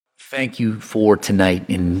Thank you for tonight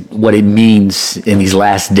and what it means in these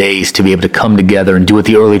last days to be able to come together and do what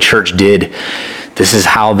the early church did. This is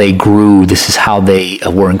how they grew. This is how they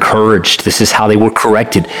were encouraged. This is how they were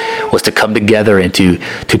corrected, was to come together and to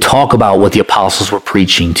talk about what the apostles were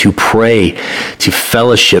preaching, to pray, to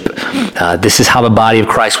fellowship. This is how the body of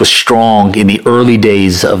Christ was strong in the early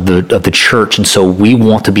days of the church. And so we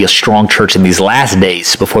want to be a strong church in these last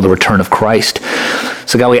days before the return of Christ.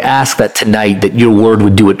 So God, we ask that tonight that your word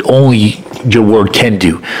would do what only your word can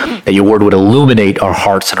do, that your word would illuminate our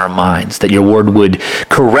hearts and our minds, that your word would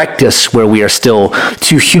correct us where we are still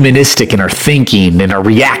too humanistic in our thinking and our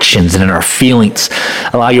reactions and in our feelings.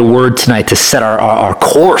 Allow your word tonight to set our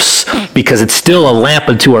course, because it's still a lamp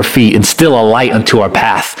unto our feet and still a light unto our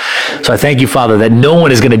path. So I thank you, Father, that no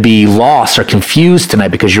one is going to be lost or confused tonight,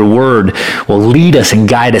 because your word will lead us and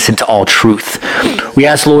guide us into all truth. We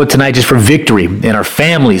ask, Lord, tonight just for victory in our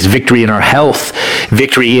families, victory in our health,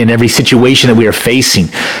 victory in every situation that we are facing.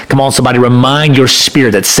 Come on, somebody, remind your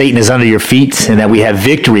spirit that Satan is under your feet and that we have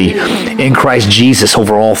victory in Christ Jesus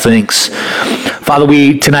over all things. Father,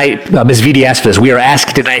 we tonight, Ms. Vidi asked for this. We are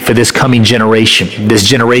asking tonight for this coming generation, this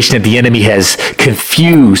generation that the enemy has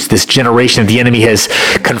confused, this generation that the enemy has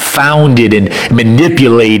confounded and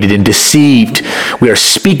manipulated and deceived. We are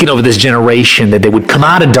speaking over this generation that they would come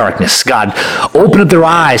out of darkness. God, open up their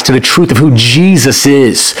eyes to the truth of who Jesus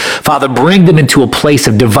is. Father, bring them into a place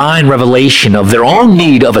of divine revelation of their own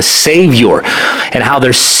need of a Savior and how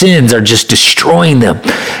their sins are just destroying them.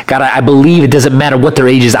 God, I believe it doesn't matter what their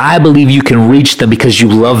age is. I believe you can reach them because you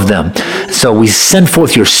love them. So we send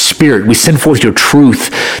forth your spirit. We send forth your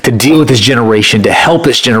truth to deal with this generation, to help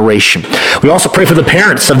this generation. We also pray for the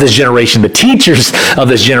parents of this generation, the teachers of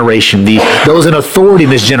this generation, those in authority in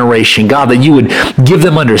this generation. God, that you would give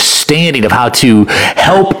them understanding of how to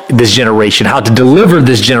help this generation, how to deliver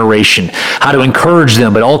this generation, how to encourage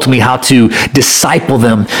them, but ultimately how to disciple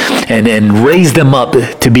them and raise them up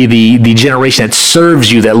to be the generation that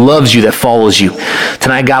serves you, that loves you, that follows you.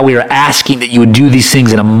 Tonight, God, we are asking that you would do these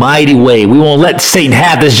things in a mighty way. We won't let Satan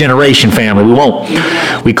have this generation, family. We won't.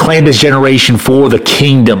 We claim this generation for the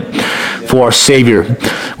kingdom, for our Savior.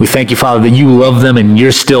 We thank you, Father, that you love them and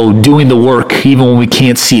you're still doing the work. Even when we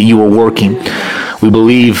can't see it, you are working. We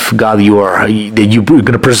believe, God, that you're going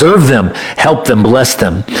to preserve them, help them, bless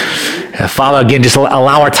them. Father, again, just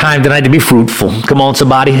allow our time tonight to be fruitful. Come on,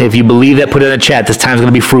 somebody. If you believe that, put it in the chat. This time is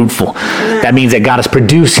going to be fruitful. That means that God is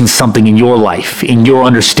producing something in your life, in your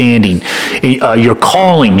understanding, your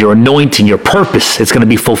calling, your anointing, your purpose. It's going to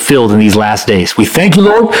be fulfilled in these last days. We thank you,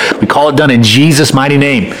 Lord. We call it done in Jesus' mighty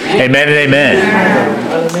name. Amen and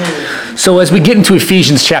amen. So as we get into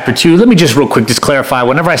Ephesians chapter 2, let me just real quick just clarify.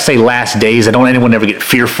 Whenever I say last days, I don't want anyone ever get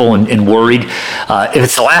fearful and worried. If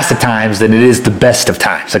it's the last of times, then it is the best of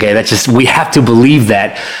times. Okay, that's just, we have to believe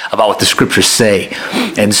that about what the scriptures say.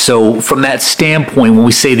 And so from that standpoint, when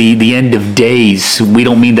we say the end of days, we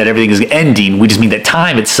don't mean that everything is ending. We just mean that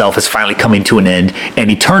time itself is finally coming to an end,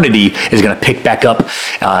 and eternity is going to pick back up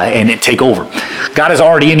and take over. God is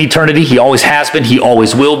already in eternity. He always has been. He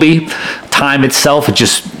always will be. Time itself, it's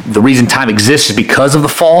just the reason time exists is because of the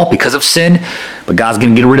fall, because of sin. But God's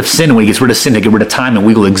going to get rid of sin. And when he gets rid of sin, to get rid of time, and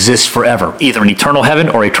we will exist forever, either in eternal heaven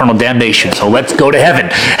or eternal damnation. So let's go to heaven.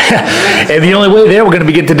 And the only way there we're going to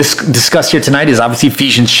begin to discuss here tonight is obviously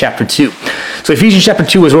Ephesians chapter 2. So Ephesians chapter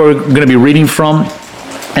 2 is where we're going to be reading from.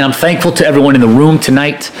 And I'm thankful to everyone in the room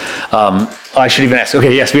tonight. I should even ask.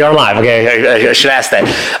 Okay, yes, we are live. Okay, I should ask that.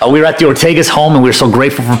 We were at the Ortega's home, and we're so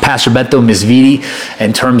grateful for Pastor Beto and Ms. Vidi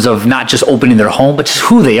in terms of not just opening their home, but just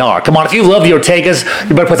who they are. Come on, if you love the Ortegas,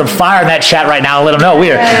 you better put some fire in that chat right now and let them know.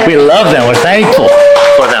 We love them. We're thankful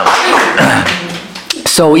for them.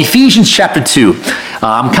 So Ephesians chapter 2.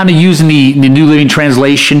 I'm kind of using the New Living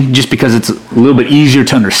Translation just because it's a little bit easier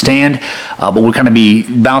to understand, but we'll kind of be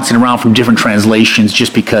bouncing around from different translations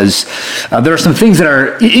just because there are some things that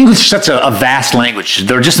are, English is such a vast language.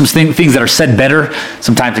 There are just some things that are said better,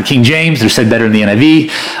 sometimes in King James, they're said better in the NIV,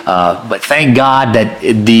 but thank God that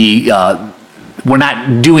we're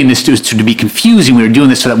not doing this to be confusing. We're doing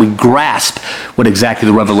this so that we grasp what exactly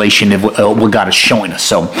the revelation of what God is showing us.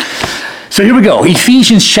 So here we go,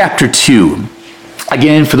 Ephesians chapter 2.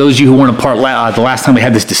 Again, for those of you who weren't a part the last time we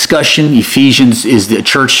had this discussion, Ephesians is the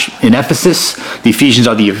church in Ephesus. The Ephesians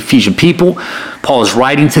are the Ephesian people. Paul is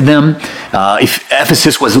writing to them.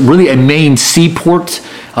 Ephesus was really a main seaport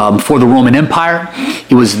for the Roman Empire.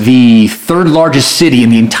 It was the third largest city in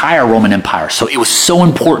the entire Roman Empire. So it was so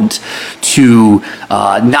important to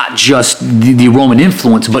not just the Roman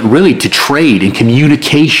influence, but really to trade and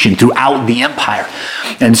communication throughout the empire.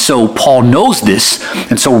 And so Paul knows this.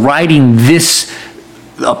 And so writing this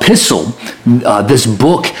epistle, this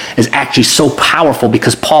book is actually so powerful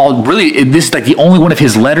because Paul really, this is like the only one of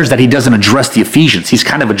his letters that he doesn't address the Ephesians. He's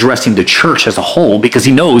kind of addressing the church as a whole because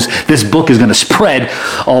he knows this book is going to spread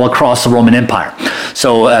all across the Roman Empire.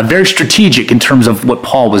 So very strategic in terms of what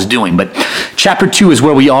Paul was doing. But chapter 2 is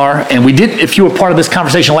where we are. And we did, if you were part of this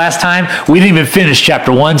conversation last time, we didn't even finish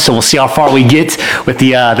chapter 1. So we'll see how far we get with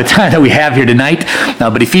the time that we have here tonight.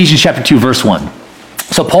 But Ephesians chapter 2, verse 1.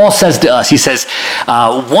 So Paul says to us, he says,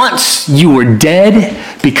 once you were dead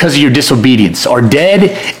because of your disobedience, or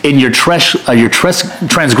dead in your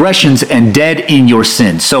transgressions and dead in your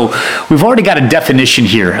sins. So we've already got a definition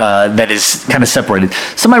here that is kind of separated.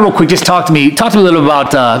 Somebody real quick, just talk to me a little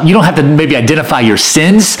about, you don't have to maybe identify your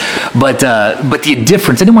sins, but the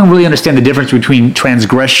difference. Anyone really understand the difference between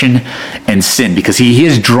transgression and sin? Because he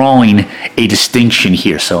is drawing a distinction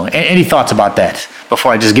here. So any thoughts about that?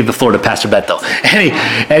 Before I just give the floor to Pastor Beto.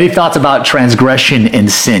 Any thoughts about transgression and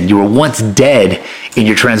sin? You were once dead in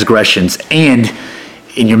your transgressions and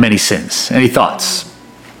in your many sins. Any thoughts?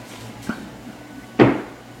 All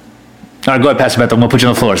right, go ahead, Pastor Beto. I'm going to put you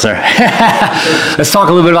on the floor, sir. Let's talk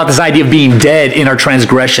a little bit about this idea of being dead in our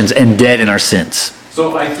transgressions and dead in our sins.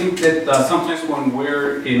 So I think that sometimes when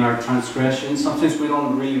we're in our transgressions, sometimes we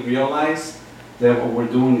don't really realize that what we're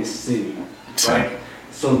doing is sinning, right?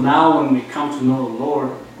 So now when we come to know the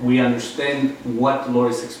Lord, we understand what the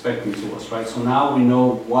Lord is expecting to us, right? So now we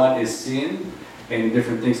know what is sin and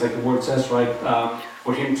different things, like the word says, right?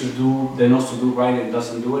 For him to do, then also do right and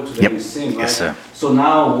doesn't do it, to them is sin, right? Yes, sir. So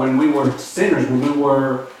now when we were sinners, when we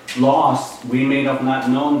were lost, we may have not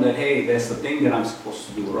known that, hey, that's the thing that I'm supposed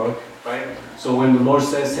to do, right? So when the Lord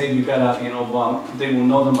says, hey, you gotta, they will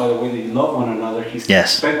know them by the way that you love one another, he's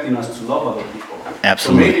expecting us to love other people.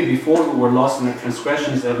 Absolutely. So maybe before we were lost in our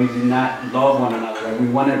transgressions that we did not love one another, right? We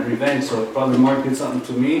wanted revenge. So if Brother Mark did something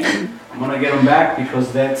to me, I'm gonna get him back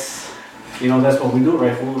because that's what we do,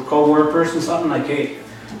 right? If we would call a person something like, hey,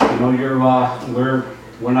 we're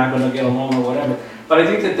not gonna get along or whatever. But I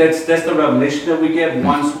think that's the revelation that we get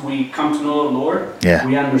once we come to know the Lord. Yeah.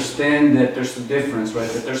 We understand that there's a difference, right?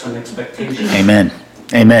 That there's an expectation. Amen.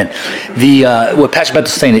 What Pastor Beth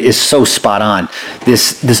is saying is so spot on.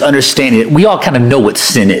 This understanding, we all kind of know what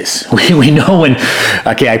sin is. We know when,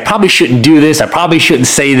 okay, I probably shouldn't do this. I probably shouldn't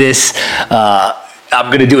say this. I'm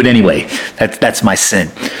going to do it anyway. That's my sin.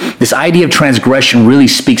 This idea of transgression really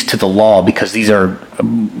speaks to the law because these are,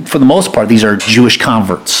 for the most part, these are Jewish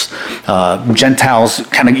converts. Gentiles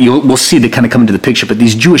we'll see they kind of come into the picture, but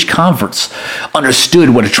these Jewish converts understood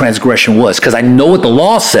what a transgression was because I know what the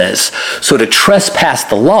law says. So to trespass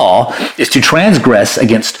the law is to transgress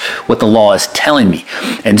against what the law is telling me.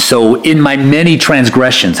 And so in my many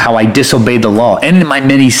transgressions, how I disobeyed the law, and in my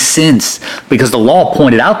many sins, because the law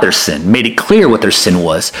pointed out their sin, made it clear what their sin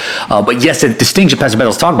was. But yes, the distinction Pastor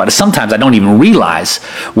Bettle's talking about is sometimes I don't even realize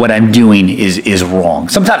what I'm doing is wrong.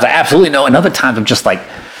 Sometimes I absolutely know, and other times I'm just like,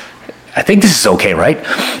 I think this is okay, right?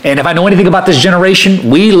 And if I know anything about this generation,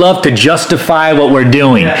 we love to justify what we're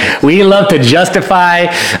doing. We love to justify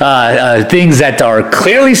things that are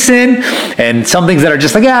clearly sin and some things that are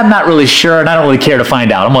just like, I'm not really sure and I don't really care to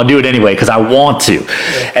find out. I'm going to do it anyway because I want to.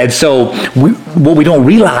 And so what we don't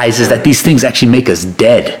realize is that these things actually make us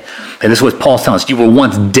dead. And this is what Paul's telling us. You were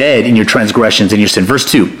once dead in your transgressions and your sin.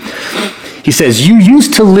 Verse 2, he says, you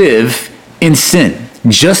used to live in sin,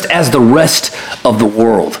 just as the rest of the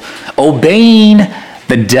world, obeying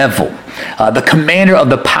the devil, the commander of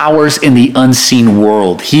the powers in the unseen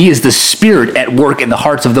world. He is the spirit at work in the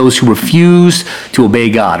hearts of those who refuse to obey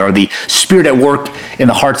God, or the spirit at work in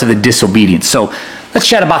the hearts of the disobedient. So let's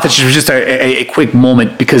chat about this for just a quick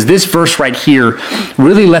moment, because this verse right here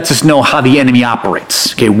really lets us know how the enemy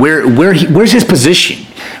operates. Okay, where's his position?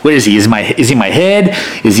 Where is he? Is he my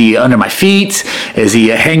head? Is he under my feet? Is he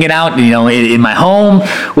hanging out, in my home?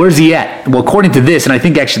 Where's he at? Well, according to this, and I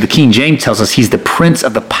think actually the King James tells us he's the prince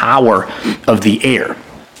of the power of the air.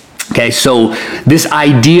 Okay, so this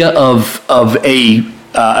idea of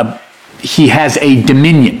he has a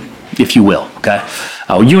dominion, if you will. Okay.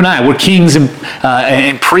 You and I, we're kings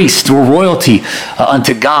and priests. We're royalty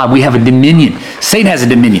unto God. We have a dominion. Satan has a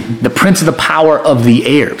dominion, the prince of the power of the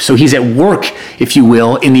air. So he's at work, if you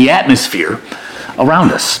will, in the atmosphere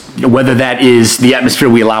around us. Whether that is the atmosphere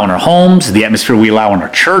we allow in our homes, the atmosphere we allow in our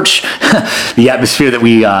church, the atmosphere that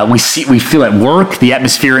we feel at work, the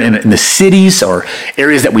atmosphere in the cities or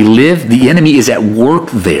areas that we live. The enemy is at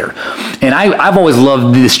work there. And I've always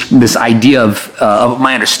loved this idea of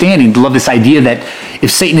my understanding, love this idea that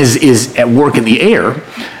if Satan is at work in the air,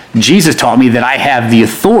 Jesus taught me that I have the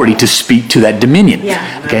authority to speak to that dominion.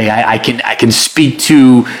 Yeah. Okay, I can speak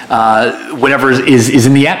to whatever is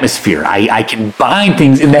in the atmosphere. I can bind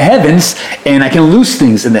things in the heavens, and I can loose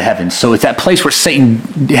things in the heavens. So it's that place where Satan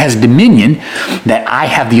has dominion that I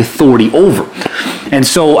have the authority over. And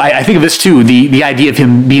so I think of this too, the idea of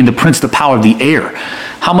him being the prince of the power of the air.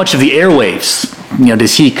 How much of the airwaves,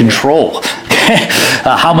 does he control?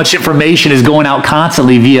 How much information is going out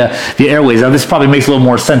constantly via airways? Now, this probably makes a little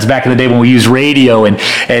more sense back in the day when we used radio and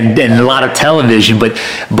a lot of television, but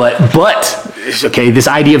okay, this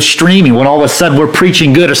idea of streaming, when all of a sudden we're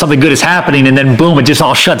preaching good or something good is happening, and then boom, it just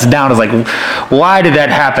all shuts down. It's like, why did that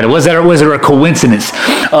happen? Was it a coincidence?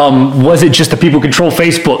 Was it just the people who control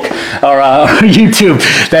Facebook or YouTube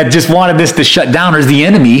that just wanted this to shut down, or is the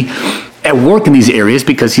enemy at work in these areas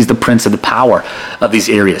because he's the prince of the power of these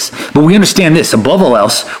areas? But we understand this, above all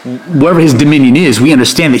else, wherever his dominion is, we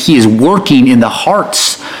understand that he is working in the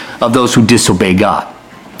hearts of those who disobey God.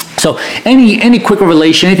 So any quick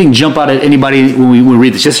revelation, anything jump out at anybody when we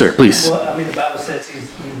read this? Yes, sir, please. Well, the Bible says he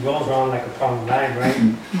rolls around like a pronged lion, right?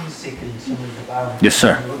 Seeking someone to devour. Yes,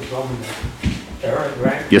 sir. He roaming the earth,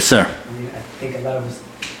 right? Yes, sir. I think a lot of us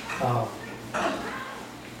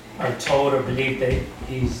are told or believe that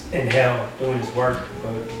he's in hell doing his work,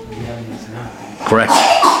 but he's not. Correct.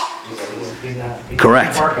 He's not.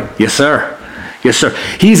 Correct. Working. Yes, sir. Yes, sir.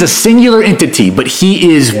 He's a singular entity, but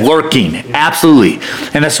he is working. Absolutely.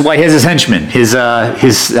 And that's why he has his henchmen, his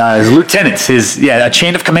lieutenants, a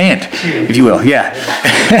chain of command, if you will. Yeah.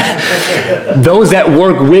 Those that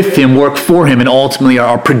work with him, work for him, and ultimately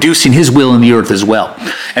are producing his will in the earth as well.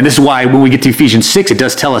 And this is why when we get to Ephesians 6, it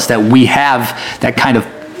does tell us that we have that kind of,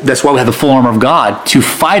 that's why we have the full armor of God to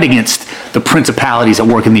fight against the principalities that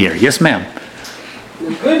work in the air. Yes, ma'am.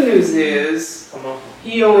 The good news is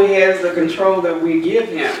he only has the control that we give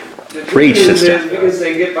him. The good Preach, news sister. is we can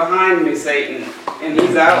say, "Get behind me, Satan," and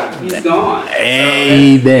he's out. He's gone.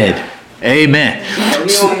 Amen. Amen.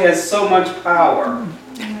 So he only has so much power.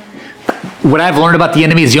 What I've learned about the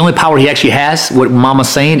enemy is the only power he actually has, what Mama's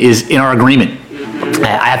saying, is in our agreement.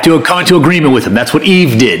 I have to come into agreement with him. That's what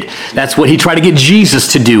Eve did. That's what he tried to get Jesus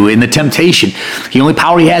to do in the temptation. The only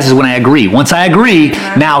power he has is when I agree. Once I agree,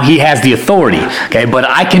 now he has the authority. Okay, but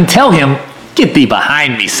I can tell him, "Get thee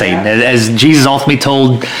behind me, Satan." As Jesus ultimately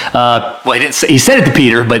told, he didn't say, he said it to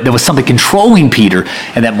Peter, but there was something controlling Peter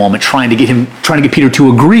in that moment, trying to get Peter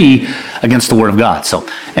to agree against the word of God. So,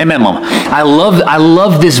 amen, Mama. I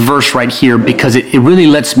love this verse right here because it really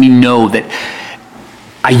lets me know that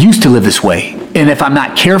I used to live this way. And if I'm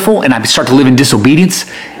not careful and I start to live in disobedience,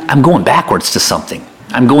 I'm going backwards to something.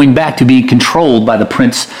 I'm going back to being controlled by the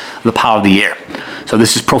prince of the power of the air. So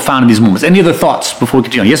this is profound in these moments. Any other thoughts before we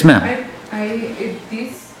continue? Yes, ma'am.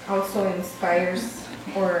 This also inspires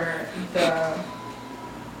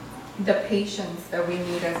the patience that we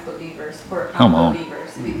need as believers for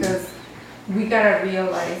unbelievers, because we gotta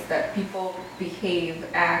realize that people behave,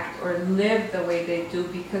 act, or live the way they do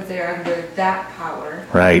because they're under that power.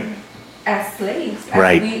 Right. As slaves,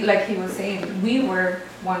 Right. we, like he was saying, we were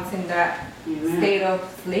once in that state of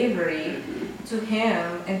slavery to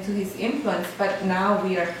him and to his influence, but now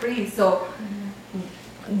we are free. So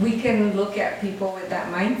we can look at people with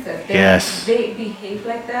that mindset. They behave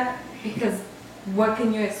like that because what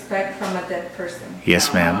can you expect from a dead person?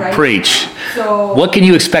 Yes, ma'am. Right? Preach. So What can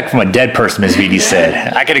you expect from a dead person, Ms. Vitti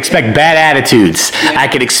said? I could expect bad attitudes. I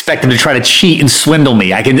could expect them to try to cheat and swindle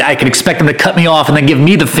me. I can expect them to cut me off and then give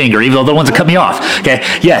me the finger, even though they're the ones that cut me off. Okay?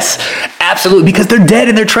 Yes, absolutely, because they're dead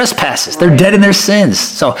in their trespasses. They're dead in their sins.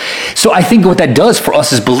 So I think what that does for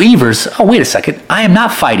us as believers, wait a second, I am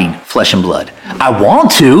not fighting flesh and blood. I want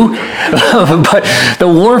to, but the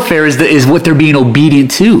warfare is what they're being obedient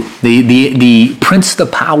to. The prince, the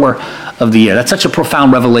power of the air. That's such a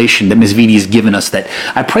profound revelation that Ms. Vitti has given us that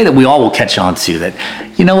I pray that we all will catch on to. That,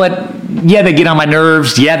 you know what? Yeah, they get on my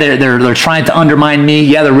nerves. Yeah, they're trying to undermine me.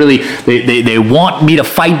 Yeah, they want me to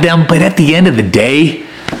fight them. But at the end of the day,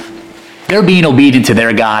 they're being obedient to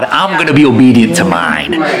their God. I'm going to be obedient to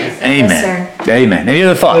mine. Amen. Yes, Amen. Any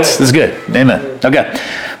other thoughts? This is good. Amen. Okay.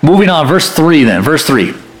 Moving on. Verse 3 then. Verse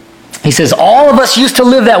 3. He says, all of us used to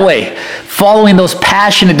live that way, following those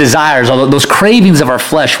passionate desires, those cravings of our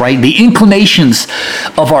flesh, right? The inclinations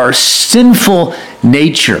of our sinful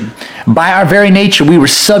nature. By our very nature, we were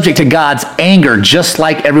subject to God's anger just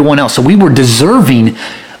like everyone else. So we were deserving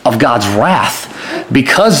of God's wrath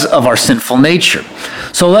because of our sinful nature.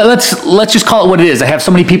 So let's just call it what it is. I have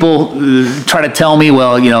so many people try to tell me,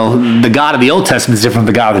 well, the God of the Old Testament is different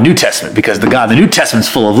from the God of the New Testament, because the God of the New Testament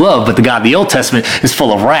is full of love, but the God of the Old Testament is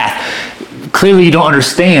full of wrath. clearly you don't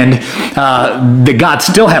understand that God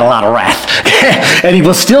still had a lot of wrath. And he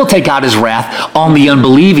will still take out his wrath on the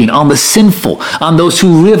unbelieving, on the sinful, on those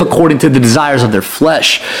who live according to the desires of their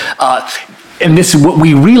flesh. And this is what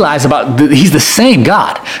we realize about, he's the same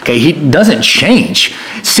God. Okay, he doesn't change.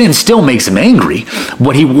 Sin still makes him angry.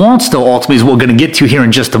 What he wants, though, ultimately, is what we're going to get to here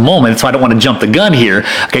in just a moment. So I don't want to jump the gun here,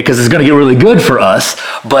 okay, because it's going to get really good for us.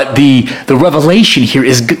 But the revelation here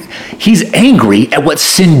is he's angry at what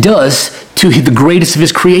sin does to the greatest of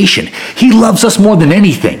his creation. He loves us more than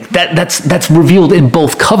anything. That's revealed in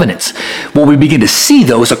both covenants. What we begin to see,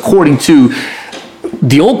 though, is according to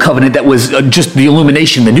the old covenant, that was just the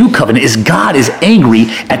illumination. The new covenant is God is angry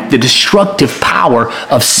at the destructive power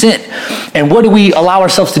of sin. And what do we allow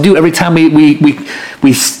ourselves to do every time we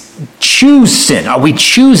choose sin? Are we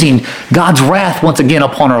choosing God's wrath once again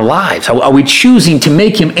upon our lives? Are we choosing to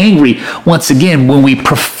make him angry once again when we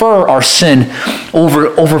prefer our sin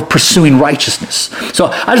over pursuing righteousness? So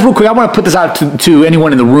I just real quick, I want to put this out to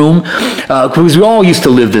anyone in the room, because we all used to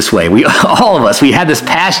live this way. All of us, we had this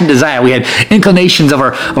passion, desire. We had inclinations of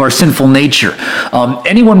our sinful nature.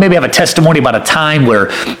 Anyone maybe have a testimony about a time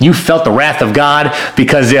where you felt the wrath of God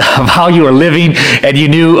because of how you were living, and you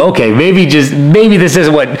knew, okay, maybe this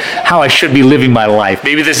isn't how I should be living my life.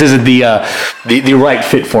 Maybe this isn't the right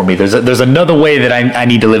fit for me. There's another way that I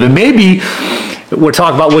need to live. And maybe we're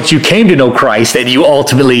talking about what you came to know Christ, and you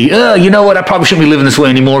ultimately, you know what, I probably shouldn't be living this way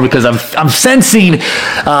anymore, because I'm sensing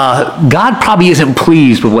God probably isn't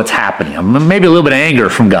pleased with what's happening. Maybe a little bit of anger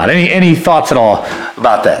from God. Any thoughts at all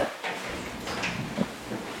about that?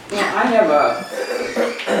 Well, I have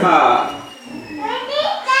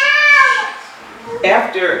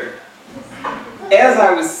as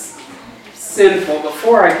I was sinful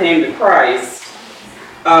before I came to Christ,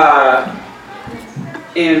 let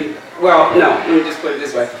me just put it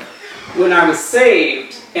this way. When I was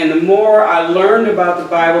saved, and the more I learned about the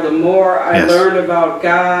Bible, the more I learned about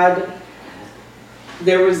God,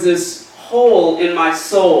 there was this hole in my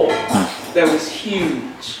soul that was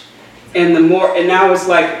huge. And now it's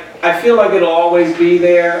like, I feel like it'll always be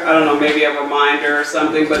there. I don't know, maybe a reminder or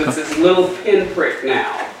something, but it's this little pinprick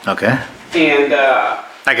now. Okay. And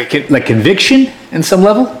like conviction in some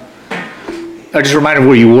level? Or just a reminder of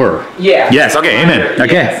where you were? Yeah. Yes, okay, amen.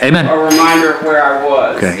 Okay, yes, amen. A reminder of where I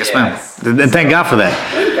was. Okay, yes, ma'am. And thank God for that.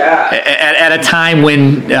 Thank God. At a time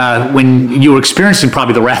when you were experiencing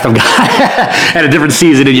probably the wrath of God at a different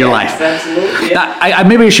season in your life. Absolutely. Yeah.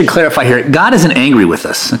 Maybe I should clarify here. God isn't angry with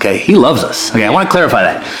us, okay? He loves us, okay? I want to clarify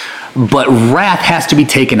that. But wrath has to be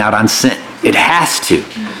taken out on sin. It has to,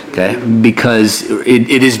 okay? Because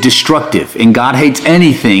it is destructive. And God hates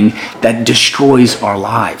anything that destroys our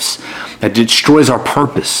lives, that destroys our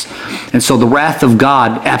purpose. And so the wrath of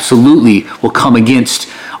God absolutely will come against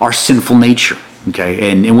our sinful nature. Okay,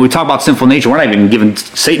 and when we talk about sinful nature, we're not even giving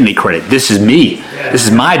Satan any credit. This is me. This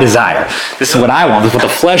is my desire. This is what I want. This is what the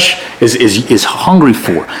flesh is hungry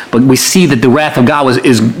for. But we see that the wrath of God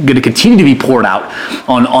is going to continue to be poured out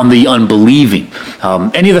on the unbelieving.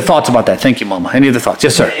 Any other thoughts about that? Thank you, Mama. Any other thoughts?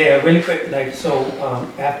 Yes, sir. Yeah, really quick.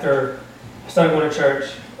 After I started going to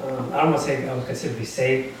church, I don't want to say I was considered to be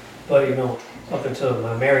saved, but up until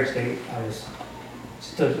my marriage date, I was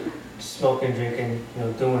still smoking, drinking,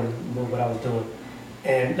 doing what I was doing.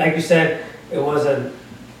 And like you said, it was a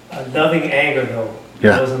loving anger though.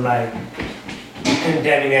 Yeah. It wasn't like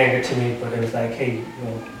condemning anger to me, but it was like, hey,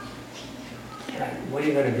 like, what are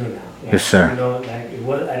you gonna do now? Yes, sir. It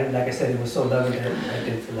was. Like I said, it was so loving that I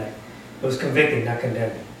didn't feel like it was convicting, not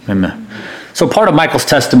condemning. Amen. So part of Michael's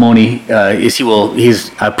testimony is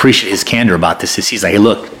I appreciate his candor about this. Is he's like, hey,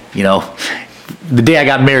 look, the day I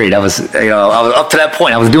got married, I was up to that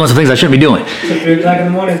point. I was doing some things I shouldn't be doing. So 3 o'clock in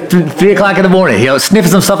the morning. 3 o'clock in the morning,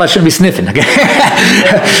 sniffing some stuff I shouldn't be sniffing. Okay,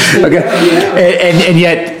 okay, and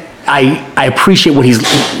yet I appreciate what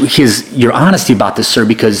your honesty about this, sir,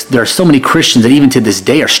 because there are so many Christians that even to this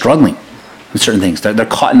day are struggling with certain things. They're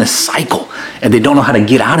caught in this cycle and they don't know how to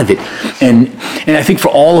get out of it. And I think for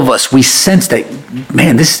all of us, we sense that,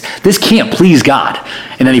 man, this can't please God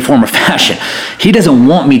in any form or fashion. He doesn't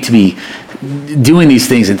want me to be doing these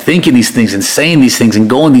things and thinking these things and saying these things and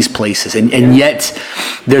going these places, and yet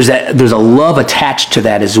there's a love attached to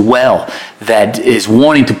that as well that is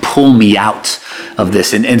wanting to pull me out of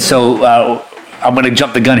this. And so I'm going to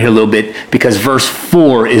jump the gun here a little bit, because verse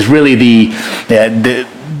 4 is really the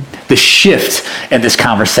shift in this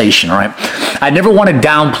conversation, all right? I never want to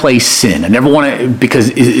downplay sin. I never want to,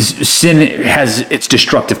 because sin has its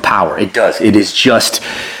destructive power. It does. It is just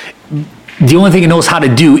the only thing it knows how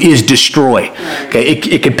to do is destroy. Okay,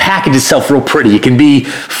 it can package itself real pretty. It can be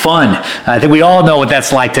fun. I think we all know what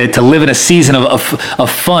that's like to live in a season of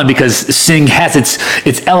fun, because sin has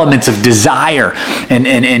its elements of desire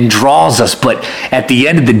and draws us. But at the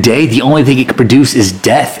end of the day, the only thing it can produce is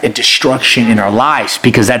death and destruction in our lives,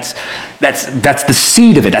 because that's the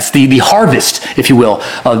seed of it. That's the harvest, if you will.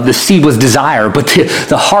 The seed was desire, but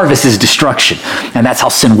the harvest is destruction, and that's how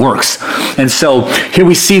sin works. And so here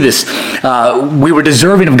we see this. We were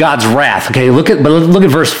deserving of God's wrath. Okay, look at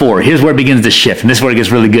verse 4. Here's where it begins to shift, and this is where it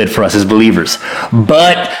gets really good for us as believers.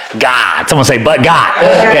 But God. Someone say, but God.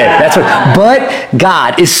 Okay, that's what. But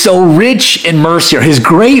God is so rich in mercy, or his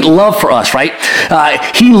great love for us, right?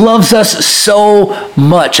 He loves us so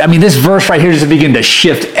much. I mean, this verse right here just begins to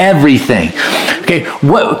shift everything. Okay,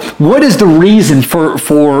 what is the reason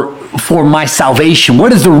for my salvation?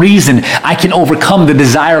 What is the reason I can overcome the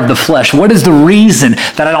desire of the flesh? What is the reason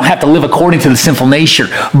that I don't have to live according to the sinful nature?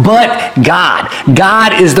 But God.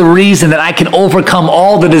 God is the reason that I can overcome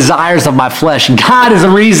all the desires of my flesh. God is the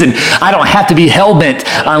reason I don't have to be hell-bent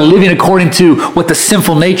on living according to what the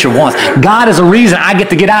sinful nature wants. God is the reason I get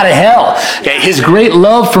to get out of hell. Okay? His great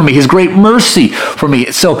love for me, his great mercy for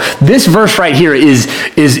me. So this verse right here is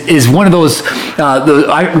one of those,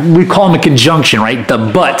 we call them a conjunction, right? The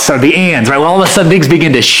buts or the ands, right? When all of a sudden things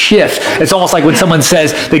begin to shift. It's almost like when someone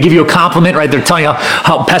says, they give you a compliment, right? They're telling you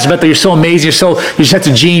how Pastor Bethel, you're so amazing, you're such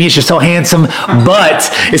a genius, you're so handsome.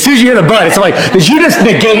 But as soon as you hear the but, it's like, did you just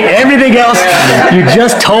negate everything else you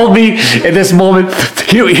just told me in this moment?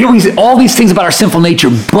 Here we see all these things about our sinful nature,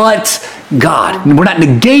 but God. And we're not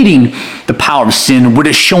negating the power of sin. We're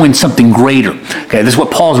just showing something greater. Okay, this is what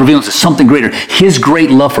Paul's revealing to us, something greater. His great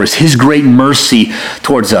love for us, his great mercy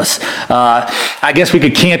towards us. I guess we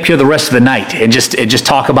could camp here the rest of the night and just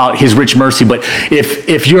talk about his rich mercy. But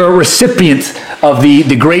if you're a recipient of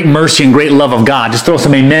the great mercy and great love of God, just throw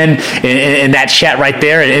some amen in that chat right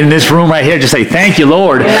there. In this room right here, just say, thank you,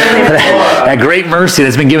 Lord, for that great mercy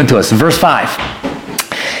that's been given to us. Verse 5.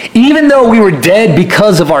 Even though we were dead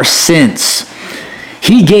because of our sins,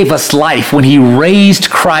 he gave us life when he raised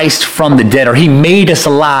Christ from the dead, or he made us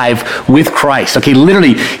alive with Christ. Okay,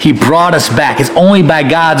 literally, he brought us back. It's only by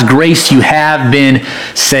God's grace you have been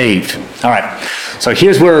saved. All right, so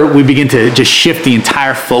here's where we begin to just shift the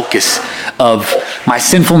entire focus of my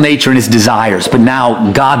sinful nature and its desires, but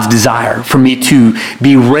now God's desire for me to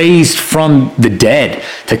be raised from the dead,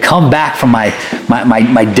 to come back from my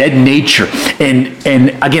dead nature. And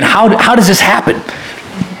again, how does this happen?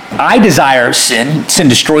 I desire sin. Sin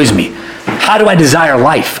destroys me. How do I desire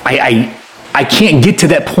life? I can't get to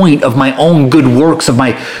that point of my own good works, of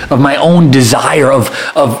my own desire,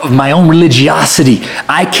 of my own religiosity.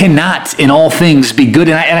 I cannot in all things be good.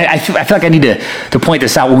 And I feel like I need to point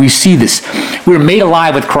this out when we see this. We were made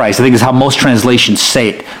alive with Christ. I think is how most translations say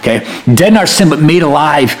it. Okay, dead in our sin, but made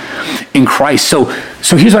alive in Christ. So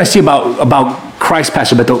here's what I see about Christ,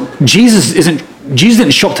 Pastor Bethel. Jesus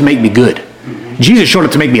didn't show up to make me good. Jesus showed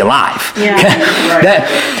up to make me alive. Yeah.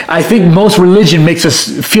 That, I think most religion makes us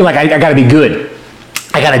feel like I got to be good.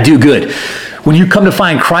 I got to do good. When you come to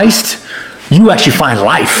find Christ, you actually find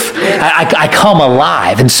life. I come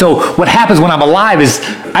alive. And so what happens when I'm alive is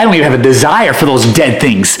I don't even have a desire for those dead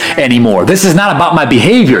things anymore. This is not about my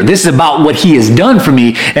behavior. This is about what he has done for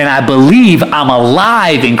me. And I believe I'm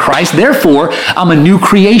alive in Christ. Therefore, I'm a new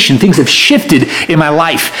creation. Things have shifted in my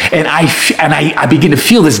life. And I begin to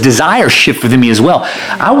feel this desire shift within me as well.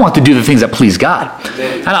 I want to do the things that please God.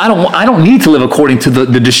 I don't need to live according to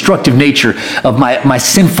the destructive nature of my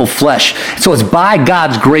sinful flesh. So it's by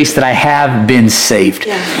God's grace that I have been saved.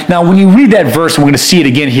 Yeah. Now, when you read that verse, and we're going to see it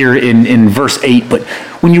again here in verse 8, but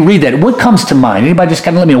when you read that, what comes to mind? Anybody just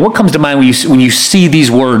kind of let me know. What comes to mind when you see these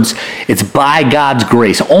words? It's by God's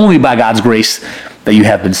grace, only by God's grace that you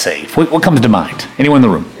have been saved. What comes to mind? Anyone in the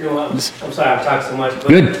room? You know what? I'm sorry I've talked so much. But,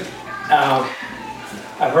 good.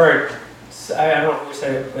 I've heard, I don't know who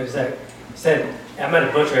said it, but it said, I might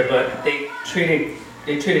have butchered it, but they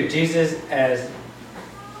treated Jesus as,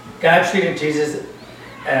 God treated Jesus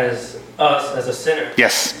as us as a sinner.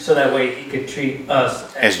 Yes. So that way he could treat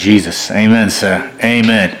us as Jesus. Amen, sir.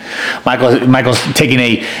 Amen. Michael's taking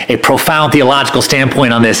a profound theological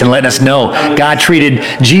standpoint on this and letting us know God treated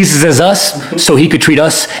Jesus as us so he could treat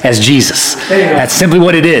us as Jesus. That's simply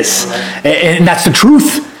what it is. And that's the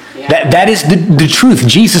truth. That is the truth.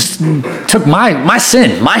 Jesus took my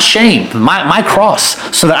sin, my shame, my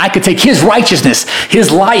cross, so that I could take his righteousness,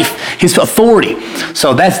 his life, his authority.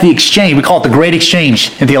 So that's the exchange. We call it the great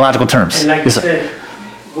exchange in theological terms. And like you said,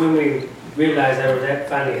 when we realize that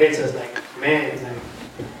finally hits us, like, man,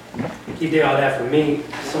 like, he did all that for me.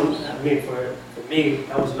 So I mean, for me,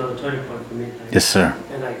 that was another turning point for me. Like, Yes, sir.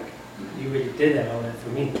 And like, you really did that, all that for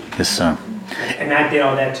me. Yes, sir. And I did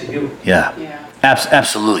all that to you. Yeah. Yeah.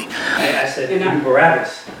 Absolutely. I said, you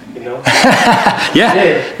Barabbas, you know?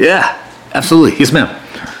 Yeah. Yeah. Absolutely. Yes, ma'am.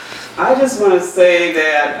 I just want to say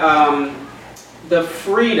that the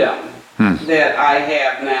freedom that I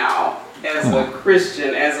have now as a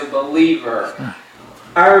Christian, as a believer,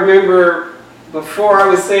 I remember before I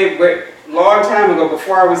was saved, long time ago,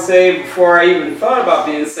 before I was saved, before I even thought about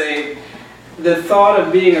being saved, the thought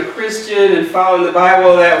of being a Christian and following the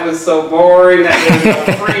Bible, that was so boring, that there's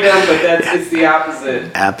no freedom, but it's the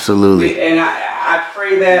opposite. Absolutely. And I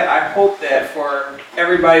pray that, I hope that for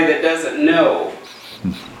everybody that doesn't know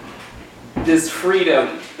this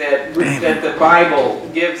freedom that the Bible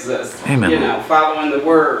gives us, Amen. you know, following the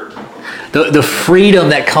Word. The freedom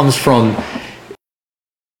that comes from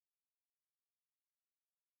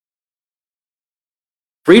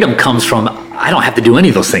freedom comes from, I don't have to do any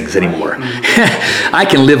of those things anymore. I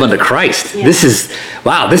can live under Christ. Yeah. This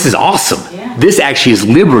is awesome. Yeah. This actually is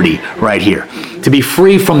liberty right here. To be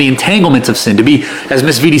free from the entanglements of sin, to be, as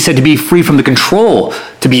Miss Vitti said, to be free from the control,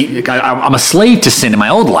 I'm a slave to sin in my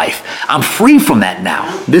old life. I'm free from that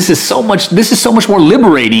now. This is so much more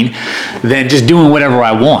liberating than just doing whatever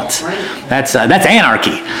I want. That's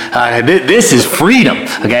anarchy. This is freedom,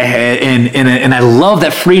 okay? And I love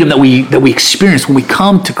that freedom that we experience when we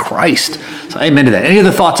come to Christ. So amen to that. Any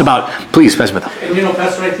other thoughts about, please, Pastor Bethel? And you know,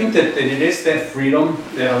 Pastor, I think that it is that freedom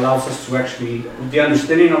that allows us to actually, the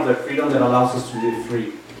understanding of the freedom that allows us to live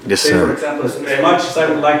free. Yes, Say, sir. for example, as much as I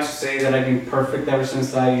would like to say that I've been perfect ever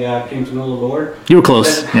since I came to know the Lord. You were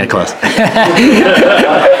close. Yeah, close.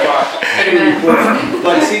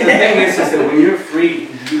 But see, the thing is that when you're free,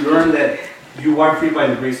 you learn that you are free by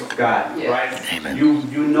the grace of God, Yes. right? Amen.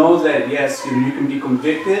 You know that yes, you can be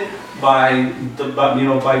convicted by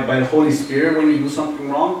the Holy Spirit when you do something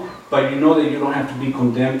wrong, but you know that you don't have to be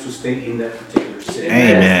condemned to stay in that particular sin.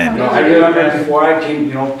 Amen. You know, I remember before I came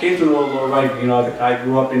to know the Lord, right? You know, I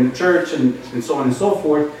grew up in the church and so on and so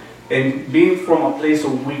forth. And being from a place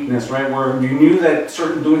of weakness, right, where you knew that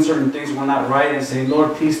doing certain things were not right, and saying,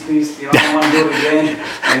 Lord, please, you know, I don't want to do it again.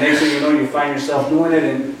 And next thing you know, you find yourself doing it,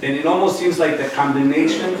 and it almost seems like the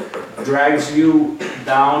condemnation drags you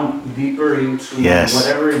down deeper into Yes.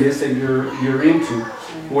 whatever it is that you're into.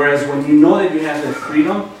 Whereas when you know that you have that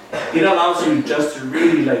freedom, it allows you just to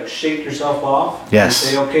really like shake yourself off. Yes.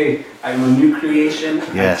 And say, okay, I'm a new creation.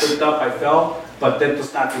 Yes. I tripped up, I fell. But that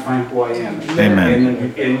does not define who I am.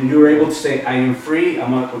 Amen. And you're able to say, I am free. I'm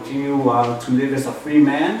going to continue to live as a free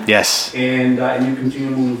man. Yes. And you continue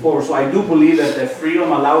moving forward. So I do believe that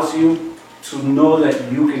freedom allows you to know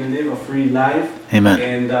that you can live a free life. Amen.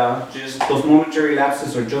 And just those momentary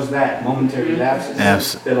lapses are just that, momentary lapses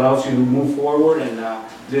that allows you to move forward and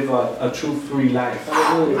live a true free life.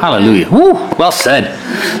 Hallelujah. Woo, well said.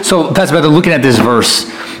 So, Pastor Bethel, looking at this verse,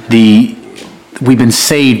 we've been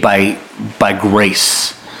saved by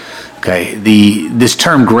grace. Okay, this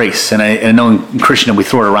term grace, and I know in Christian we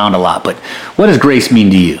throw it around a lot, but what does grace mean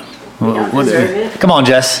to you? Deserve it. Come on,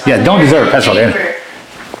 Jess. Yeah, don't deserve it. That's all. Favor.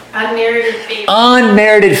 Unmerited favor.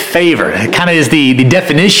 Unmerited favor. It kind of is the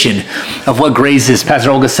definition of what grace is.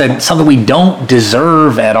 Pastor Olga said something we don't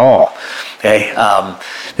deserve at all. Okay,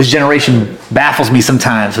 this generation baffles me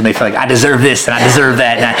sometimes when they feel like I deserve this and I deserve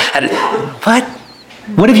that. And what?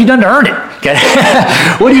 What have you done to earn it? Okay?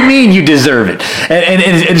 What do you mean you deserve it? And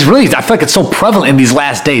it's really, I feel like it's so prevalent in these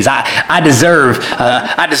last days. I deserve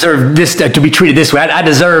this to be treated this way. I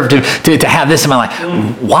deserve to have this in my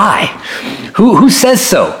life. Why? Who says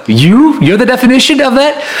so? You're the definition of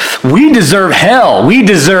that? We deserve hell. We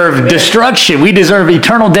deserve destruction. We deserve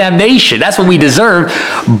eternal damnation. That's what we deserve.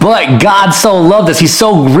 But God so loved us. He's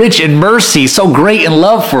so rich in mercy, so great in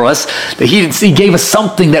love for us that he gave us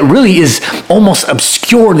something that really is almost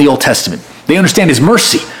obscure in the Old Testament. They understand his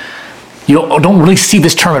mercy. You don't really see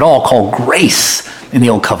this term at all called grace in the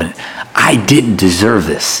Old Covenant. I didn't deserve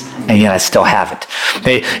this, and yet I still have it.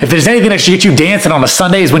 If there's anything that should get you dancing on a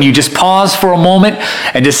Sunday is when you just pause for a moment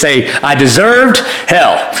and just say, I deserved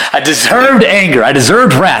hell. I deserved anger. I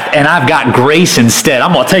deserved wrath, and I've got grace instead.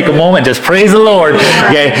 I'm going to take a moment and just praise the Lord,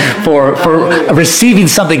 okay, for receiving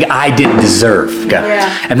something I didn't deserve. Okay?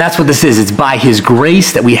 Yeah. And that's what this is. It's by his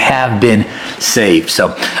grace that we have been saved. So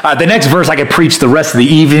the next verse I could preach the rest of the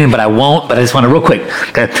evening, but I won't. But I just want to real quick.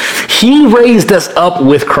 Okay? He raised us up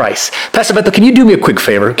with Christ. Pastor Bethel, can you do me a quick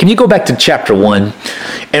favor? Can you go back to chapter 1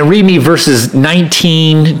 and read me verses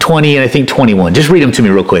 19, 20, and I think 21? Just read them to me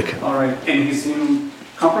real quick. All right. And his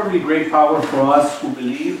incomparably great power for us who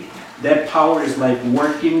believe, that power is like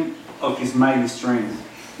working of his mighty strength,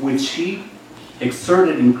 which he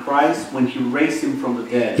exerted in Christ when he raised him from the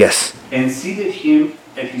dead. Yes. And seated him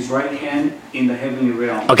at his right hand in the heavenly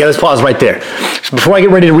realm. Okay, let's pause right there. So before I get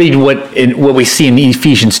ready to read what we see in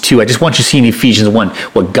Ephesians 2, I just want you to see in Ephesians 1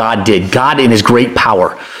 what God did. God in his great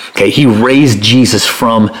power, okay, he raised Jesus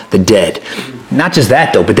from the dead. Not just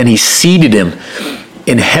that though, but then he seated him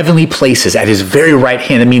in heavenly places at his very right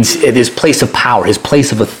hand. That means at his place of power, his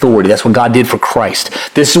place of authority. That's what God did for Christ.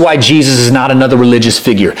 This is why Jesus is not another religious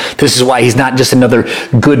figure. This is why he's not just another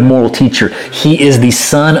good moral teacher. He is the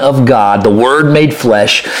Son of God, the Word made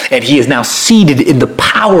flesh, and he is now seated in the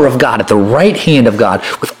power of God at the right hand of God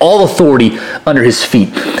with all authority under his feet.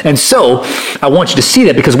 And so I want you to see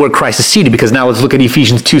that because where Christ is seated, because now let's look at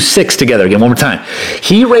Ephesians 2:6 together again one more time.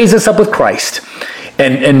 He raised us up with Christ.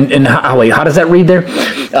 And how does that read there?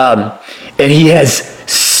 And he has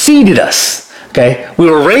seated us. Okay, we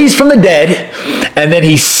were raised from the dead, and then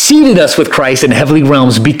he seated us with Christ in heavenly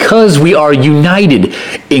realms because we are united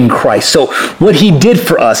in Christ. So what he did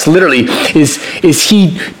for us, literally, is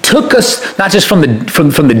he took us not just from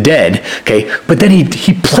the dead, okay, but then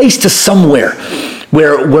he placed us somewhere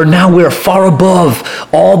where now we're far above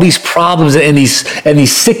all these problems and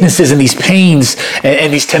these sicknesses and these pains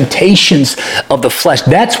and these temptations of the flesh.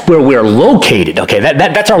 That's where we're located. Okay,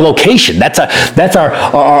 that's our location. That's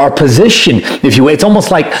our position, if you will. It's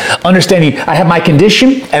almost like understanding I have my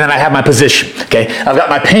condition and then I have my position. Okay, I've got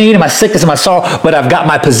my pain and my sickness and my sorrow, but I've got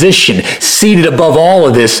my position seated above all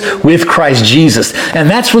of this with Christ Jesus. And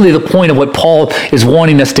that's really the point of what Paul is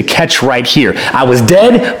wanting us to catch right here. I was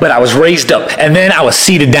dead, but I was raised up, and then I was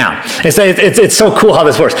seated down. It's so cool how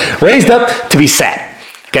this works. Raised up to be sat.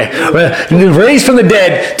 Okay, raised from the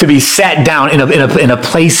dead to be sat down in a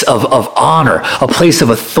place of honor, a place of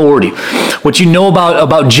authority. What you know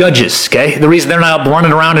about judges, okay? The reason they're not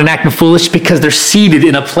running around and acting foolish is because they're seated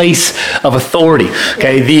in a place of authority.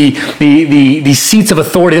 Okay, the seats of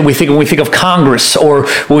authority that we think when we think of Congress or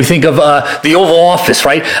when we think of the Oval Office,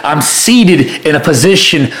 right? I'm seated in a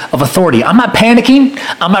position of authority. I'm not panicking.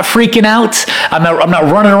 I'm not freaking out. I'm not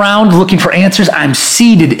running around looking for answers. I'm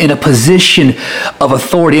seated in a position of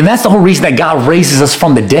authority. And that's the whole reason that God raises us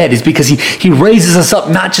from the dead, is because he raises us up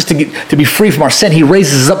not just to be free from our sin. He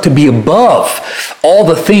raises us up to be above all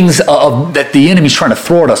the things that the enemy's trying to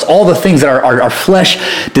throw at us, all the things that our flesh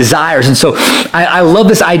desires. And so I love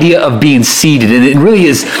this idea of being seated. And it really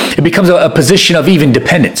is, it becomes a position of even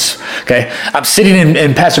dependence. Okay, I'm sitting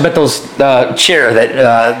in Pastor Bethel's chair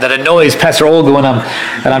that annoys Pastor Olga and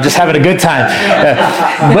I'm just having a good time.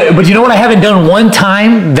 But you know what I haven't done one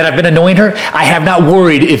time that I've been annoying her? I have not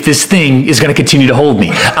worried if this thing is going to continue to hold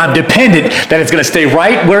me. I'm dependent that it's going to stay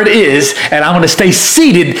right where it is, and I'm going to stay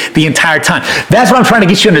seated the entire time. That's what I'm trying to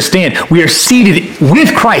get you to understand. We are seated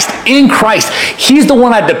with Christ, in Christ. He's the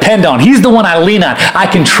one I depend on. He's the one I lean on. I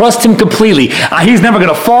can trust him completely. He's never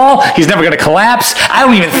going to fall. He's never going to collapse. I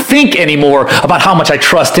don't even think anymore about how much I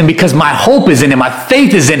trust him because my hope is in him. My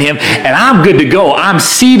faith is in him, and I'm good to go. I'm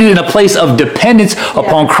seated in a place of dependence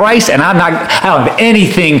upon Christ, and I don't have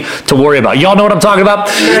anything to worry about. Y'all know what I'm talking about?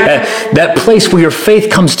 That place where your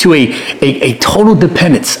faith comes to a total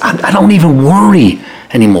dependence. I don't even worry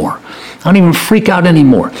anymore. I don't even freak out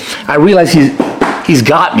anymore. I realize he's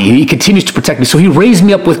got me. He continues to protect me. So he raised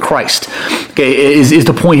me up with Christ, okay, is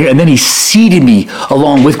the point here. And then he seated me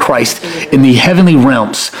along with Christ in the heavenly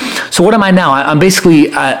realms. So what am I now? I'm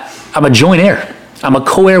basically, I'm a joint heir. I'm a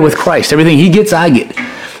co-heir with Christ. Everything he gets, I get.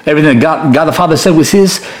 Everything that God the Father said was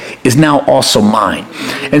his is now also mine.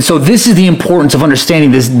 And so this is the importance of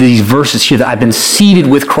understanding these verses here, that I've been seated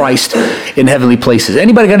with Christ in heavenly places.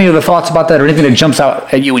 Anybody got any other thoughts about that, or anything that jumps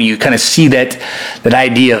out at you when you kind of see that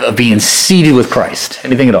idea of being seated with Christ?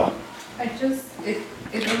 Anything at all? It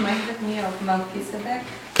reminded me of Melchizedek.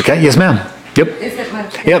 Okay, yes ma'am. Yep. Is it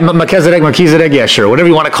Melchizedek? Yeah, Melchizedek, yeah, sure. Whatever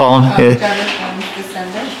you want to call him. Jonathan's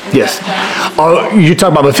descendant? Yes. That Oh, you're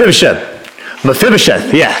talking about Mephibosheth.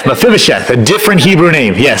 Mephibosheth, a different Hebrew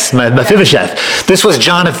name. Yes, Mephibosheth. This was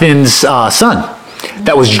Jonathan's son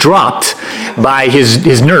that was dropped by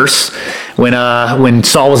his nurse when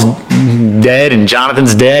Saul was dead and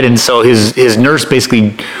Jonathan's dead, and so his nurse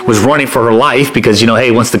basically was running for her life because,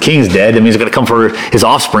 hey, once the king's dead, that means it's going to come for his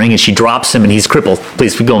offspring, and she drops him and he's crippled.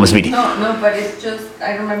 Please, keep going, Ms. Beatty. No, but it's just,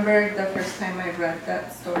 I remember the first time I read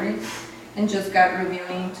that story and just got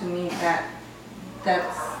revealing to me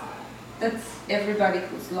that's everybody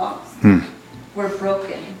who's lost. We're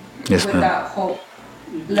broken, yes, without hope,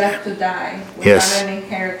 left to die, without yes. an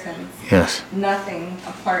inheritance, yes. nothing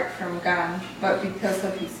apart from God, but because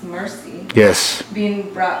of his mercy, yes,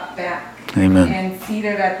 being brought back. Amen. And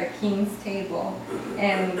seated at the king's table,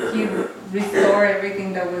 and he restored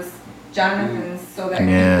everything that was Jonathan so that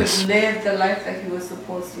Yes. he could live the life that he was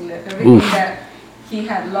supposed to live. Everything that he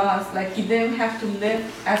had lost, like he didn't have to live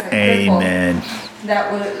as a cripple. Amen.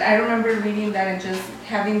 That was, I remember reading that and just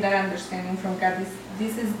having that understanding from God.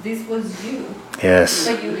 This was you. Yes.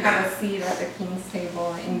 But you have a seat at the king's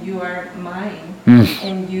table, and you are mine, Mm.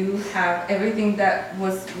 and you have everything that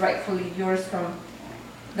was rightfully yours from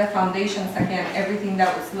the foundations. Again, everything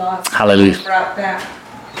that was lost. Hallelujah. He brought that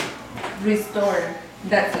restored.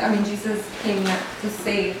 Jesus came to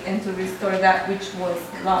save and to restore that which was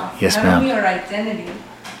lost. Yes, Not ma'am. only our identity,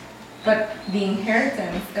 but the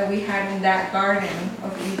inheritance that we had in that Garden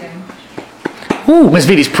of Eden. Ooh, Miss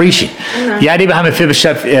Vidi's preaching. The idea behind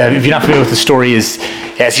Mephibosheth, if you're not familiar with the story, is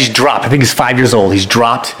as he's dropped, I think he's 5 years old, he's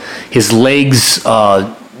dropped, his legs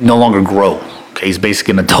no longer grow. Okay, he's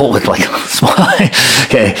basically an adult with like a small,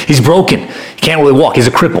 okay, he's broken. He can't really walk, he's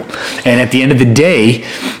a cripple. And at the end of the day,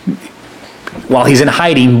 while he's in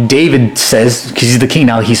hiding, David says, because he's the king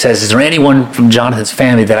now, he says, is there anyone from Jonathan's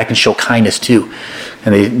family that I can show kindness to?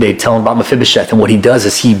 And they tell him about Mephibosheth. And what he does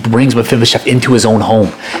is he brings Mephibosheth into his own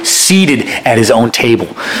home, seated at his own table,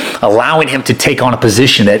 allowing him to take on a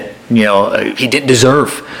position that, he didn't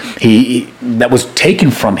deserve. That was taken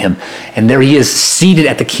from him. And there he is, seated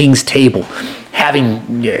at the king's table,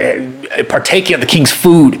 partaking of the king's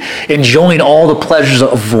food, enjoying all the pleasures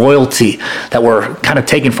of royalty that were kind of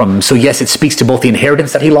taken from him. So yes, it speaks to both the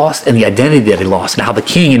inheritance that he lost and the identity that he lost, and how the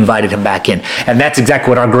king invited him back in. And that's exactly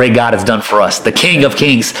what our great God has done for us. The King of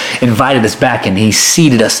Kings invited us back in. He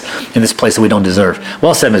seated us in this place that we don't deserve.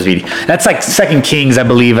 Well said, Ms. Vidi. That's like 2 Kings, I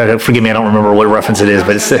believe. Forgive me, I don't remember what reference it is,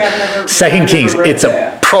 but it's 2 Kings. It's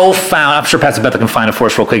a profound, I'm sure Pastor Bethel can find it for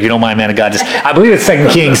us real quick, if you don't mind, man of God. I believe it's 2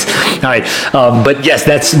 Kings. All right. But yes,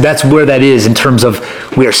 that's where that is in terms of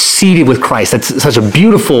we are seated with Christ. That's such a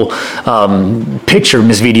beautiful picture,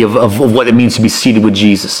 Ms. Vidi, of what it means to be seated with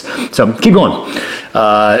Jesus. So keep going.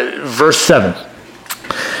 Verse 7.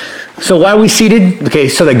 So why are we seated? Okay,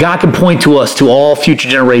 so that God can point to us to all future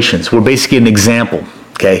generations. We're basically an example,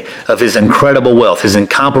 okay, of his incredible wealth, his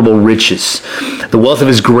incomparable riches, the wealth of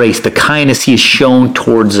his grace, the kindness he has shown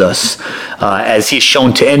towards us, as he has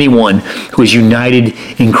shown to anyone who is united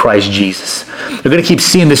in Christ Jesus. We're going to keep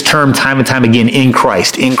seeing this term time and time again, in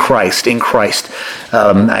Christ, in Christ, in Christ.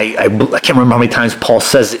 I can't remember how many times Paul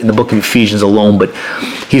says it in the book of Ephesians alone, but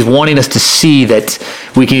he's wanting us to see that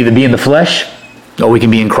we can either be in the flesh or we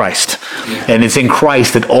can be in Christ. And it's in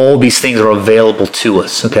Christ that all these things are available to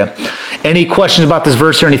us, okay? Any questions about this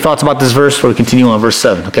verse here? Any thoughts about this verse? Before we continue on verse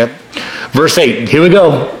 7, okay? Verse 8, here we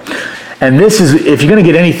go. And this is, if you're going to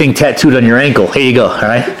get anything tattooed on your ankle, here you go, all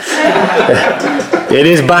right? It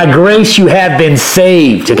is by grace you have been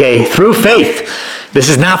saved, okay? Through faith. This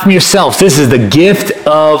is not from yourselves. This is the gift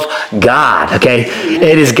of God, okay?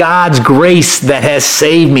 It is God's grace that has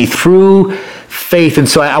saved me through faith. And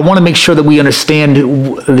so I want to make sure that we understand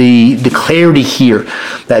the clarity here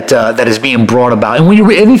that is being brought about. And when you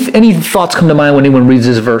any thoughts come to mind when anyone reads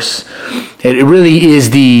this verse? It really is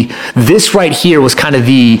this right here was kind of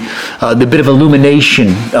the bit of illumination,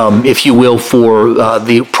 if you will, for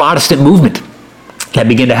the Protestant movement that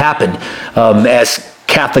began to happen as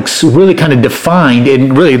Catholics really kind of defined,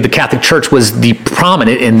 and really the Catholic Church was the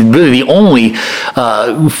prominent and really the only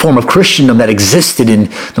form of Christendom that existed in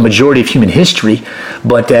the majority of human history.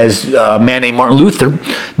 But as a man named Martin Luther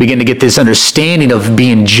began to get this understanding of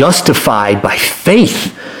being justified by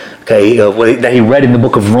faith, okay, that he read in the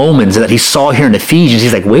book of Romans and that he saw here in Ephesians,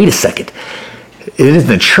 he's like, wait a second. It isn't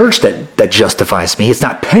the church that justifies me. It's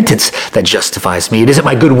not penance that justifies me. It isn't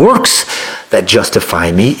my good works that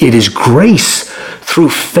justify me. It is grace through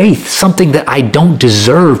faith, something that I don't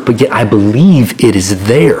deserve, but yet I believe it is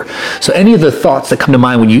there. So any of the thoughts that come to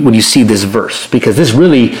mind when you see this verse, because this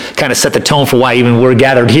really kind of set the tone for why even we're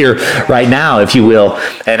gathered here right now, if you will.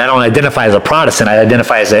 And I don't identify as a Protestant. I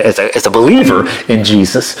identify as a believer in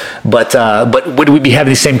Jesus. But would we be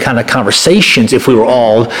having the same kind of conversations if we were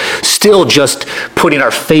all still just putting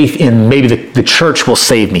our faith in maybe the church will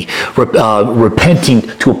save me, repenting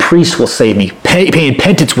to a priest will save me, paying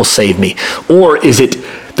penance will save me? Or is it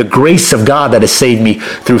the grace of God that has saved me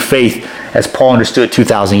through faith, as Paul understood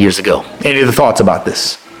 2,000 years ago? Any other thoughts about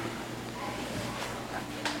this?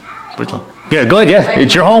 Yeah, go ahead. Yeah,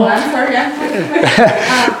 it's your home. I'm sorry.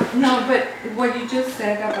 No, but what you just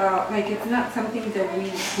said about, like, it's not something that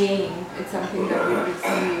we gain, it's something that we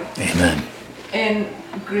receive. Amen. And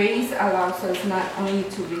grace allows us not only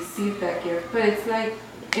to receive that gift, but it's like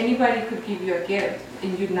anybody could give you a gift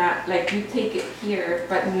and you not, like, you take it here,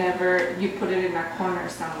 but never, you put it in a corner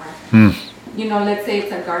somewhere. You know, let's say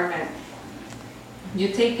it's a garment. You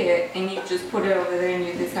take it and you just put it over there and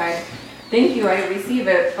you decide, thank you, I receive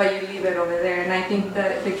it, but you leave it over there. And I think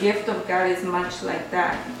that the gift of God is much like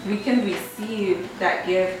that. We can receive that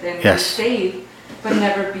gift and be saved, but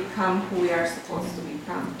never become who we are supposed to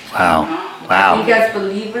become. Wow. Because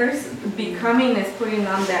believers, becoming is putting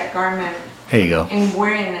on that garment. There you go. And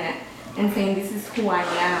wearing it and saying, this is who I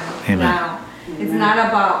am Amen. now. It's not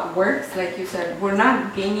about works, like you said. We're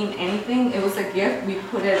not gaining anything. It was a gift. We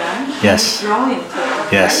put it on. Yes. And we grow into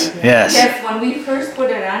it. Yes. Right? Yes. Yes. When we first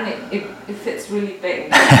put it on, it fits really big.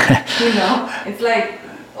 It's like,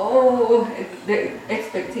 the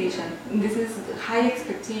expectation. This is high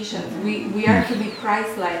expectations. We are to be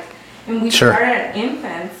Christ-like. And we start at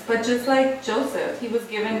infants, but just like Joseph, he was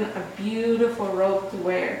given a beautiful robe to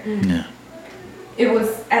wear. Yeah. It was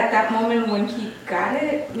at that moment when he got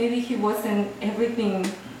it, maybe he wasn't everything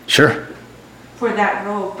for that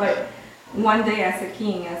robe, but one day as a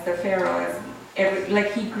king, as the Pharaoh,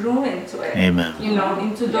 he grew into it. Amen.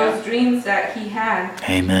 Into those dreams that he had.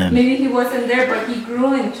 Amen. Maybe he wasn't there, but he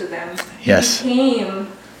grew into them. Yes. He became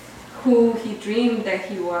who he dreamed that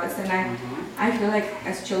he was. And I feel like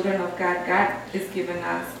as children of God, God is giving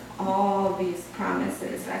us all these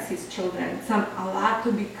promises as his children, a lot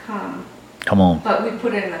to become. Come on. But we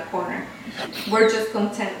put it in a corner. We're just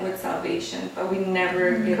content with salvation, but we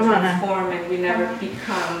never get transformed and we never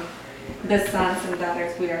become the sons and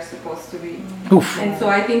daughters we are supposed to be. Oof. And so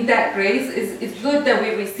I think that grace is good that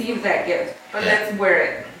we receive that gift, but let's wear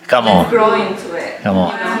it. Come Let's on. grow into it. Come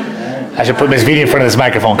on. I should put Miss Vidi in front of this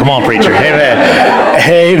microphone. Come on, preacher. Amen.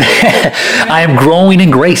 Amen. I am growing in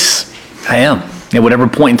grace. I am. At whatever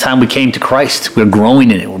point in time we came to Christ, we're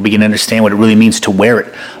growing in it. We're beginning to understand what it really means to wear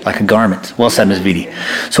it like a garment. Well said, Ms. Vidi.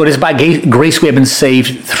 So it is by grace we have been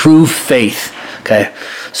saved through faith. Okay?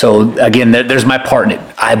 So again, there's my part in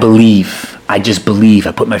it. I believe. I just believe.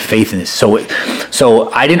 I put my faith in this.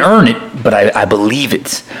 So I didn't earn it, but I believe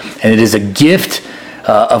it. And it is a gift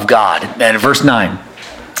of God. And in verse 9,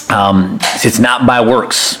 it's not by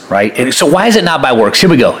works, right? And so why is it not by works? Here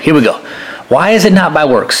we go. Why is it not by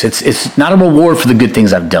works? It's not a reward for the good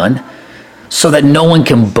things I've done, so that no one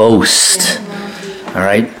can boast. All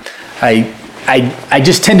right? I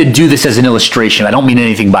just tend to do this as an illustration. I don't mean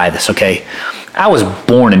anything by this, okay? I was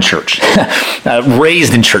born in church,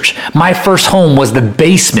 raised in church. My first home was the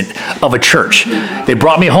basement of a church. They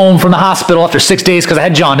brought me home from the hospital after 6 days because I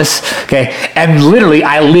had jaundice, okay? And literally,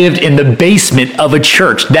 I lived in the basement of a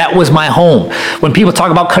church. That was my home. When people talk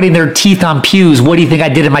about cutting their teeth on pews, what do you think I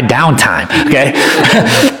did in my downtime, okay?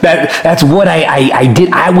 That's what I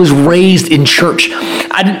did. I was raised in church.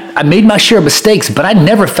 I made my share of mistakes, but I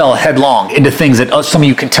never fell headlong into things that some of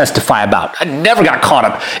you can testify about. I never got caught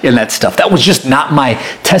up in that stuff. That was just not my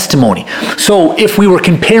testimony. So if we were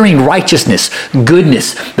comparing righteousness,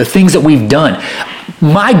 goodness, the things that we've done,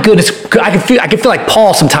 my goodness, I can feel like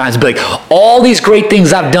Paul sometimes, be like, all these great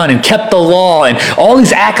things I've done and kept the law and all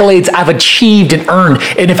these accolades I've achieved and earned.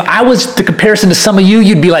 And if I was the comparison to some of you,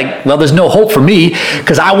 you'd be like, well, there's no hope for me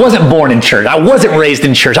because I wasn't born in church. I wasn't raised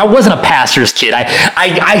in church. I wasn't a pastor's kid.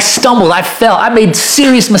 I stumbled. I fell. I made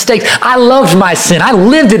serious mistakes. I loved my sin. I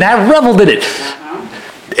lived in it. I reveled in it.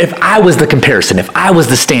 If I was the comparison, if I was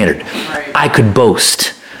the standard, I could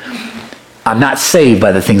boast. I'm not saved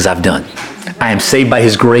by the things I've done. I am saved by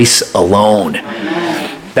his grace alone.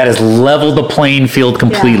 That has leveled the playing field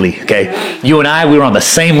completely, okay? You and I, we were on the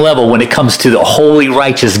same level when it comes to the holy,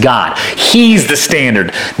 righteous God. He's the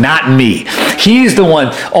standard, not me. He's the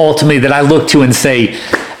one, ultimately, that I look to and say,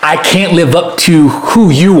 I can't live up to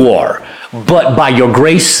who you are, but by your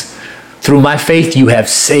grace, through my faith, you have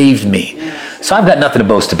saved me. So I've got nothing to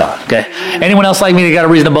boast about, okay? Anyone else like me that got a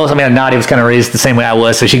reason to boast? I mean, Nadia was kind of raised the same way I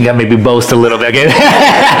was, so she can maybe boast a little bit, okay?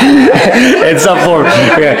 In some form.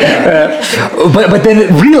 Okay. But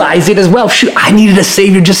then realize it as well. Shoot, I needed a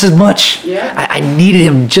Savior just as much. I needed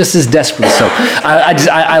him just as desperately. So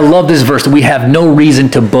I love this verse. We have no reason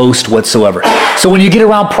to boast whatsoever. So when you get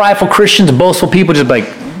around prideful Christians, boastful people,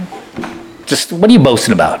 just what are you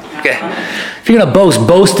boasting about? Okay. If you're going to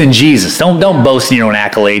boast in Jesus. Don't boast in your own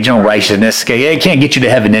accolades, your own righteousness. Okay, it can't get you to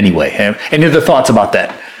heaven anyway. Any other thoughts about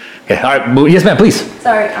that? Okay, all right. Yes, ma'am, please.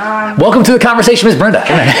 Sorry. Welcome to the conversation, Ms. Brenda.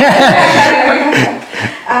 Okay.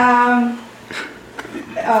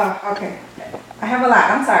 I have a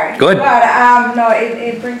lot. I'm sorry. Go ahead. But no,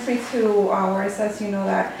 it brings me to where it says,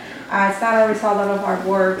 that it's not a result of our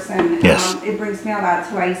works, and yes. It brings me a lot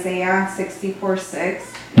to Isaiah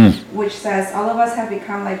 64:6. Which says, all of us have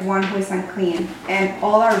become like one who is unclean, and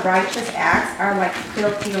all our righteous acts are like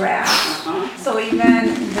filthy rags. So even then,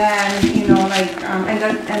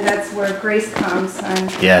 and that's where grace comes, and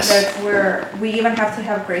yes. That's where we even have to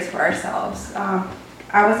have grace for ourselves.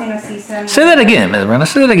 I was in a season. Say that again, Ms. Brenda.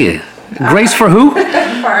 Say that again. Grace for who?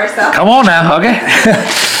 for ourselves. Come on now, okay?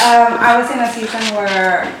 I was in a season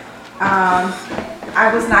where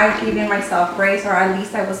I was not giving myself grace, or at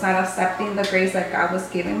least I was not accepting the grace that God was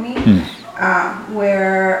giving me.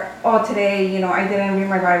 Where, today, I didn't read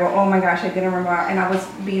my Bible. Oh my gosh, I didn't remember, and I was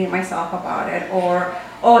beating myself about it. Or,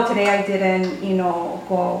 today I didn't,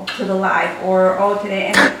 go to the live. Or,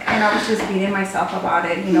 today, and I was just beating myself about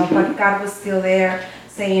it, But God was still there,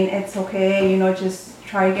 saying it's okay, just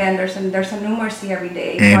try again. There's a new mercy every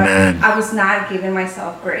day. Amen. But I was not giving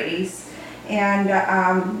myself grace, and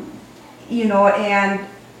and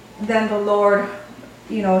then the Lord,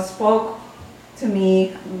 spoke to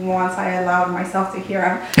me once I allowed myself to hear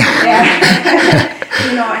him.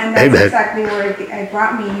 And that's Amen. exactly where it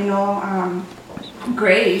brought me,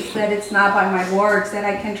 grace, that it's not by my works, that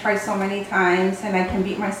I can try so many times and I can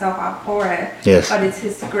beat myself up for it. Yes. But it's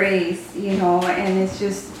his grace, and it's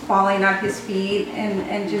just falling at his feet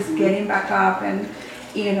and just getting back up and,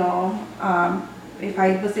 if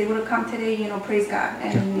I was able to come today, praise God,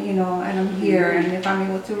 and and I'm here, and if I'm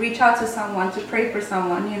able to reach out to someone, to pray for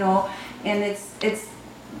someone, and it's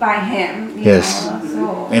by Him, Yes.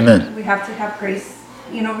 So Amen. we have to have grace,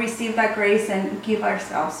 receive that grace and give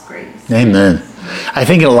ourselves grace. Amen. I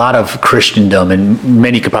think in a lot of Christendom, and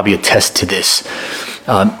many could probably attest to this,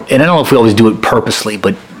 and I don't know if we always do it purposely,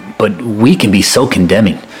 but we can be so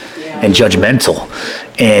condemning and judgmental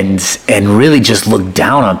and really just look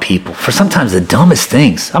down on people for sometimes the dumbest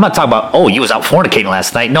things. I'm not talking about, you was out fornicating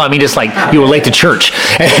last night. No, I mean just like you were late to church.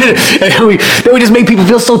 and we just make people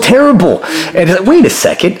feel so terrible. And it's like, wait a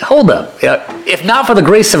second, hold up. If not for the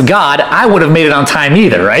grace of God, I would have made it on time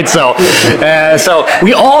either, right? So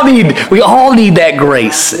we all need that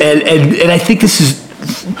grace. And I think this is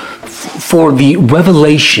for the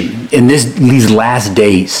revelation in these last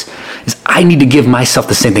days, is I need to give myself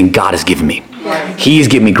the same thing God has given me. He's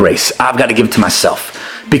given me grace. I've got to give it to myself.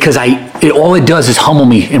 Because all it does is humble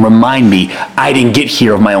me and remind me I didn't get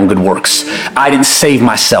here of my own good works. I didn't save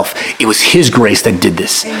myself. It was His grace that did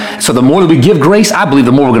this. So the more that we give grace, I believe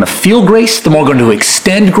the more we're going to feel grace, the more we're going to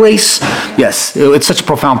extend grace. Yes, it's such a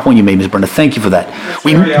profound point you made, Ms. Brenda. Thank you for that.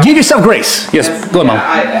 Give yourself grace. Yes, go ahead, Mom.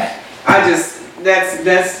 I just, that's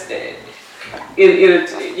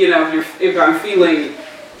if I'm feeling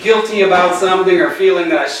guilty about something or feeling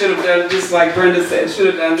that I should have done, just like Brenda said, should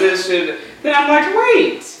have done this, then I'm like,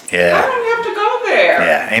 wait, I don't have to go there.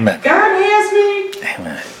 Yeah, amen. God has me.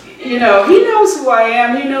 Amen. He knows who I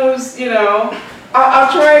am. He knows,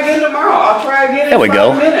 I'll try again tomorrow. I'll try again in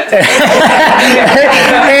 5 minutes.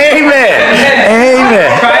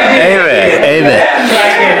 Amen.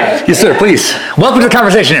 Yes, sir, please. Welcome to the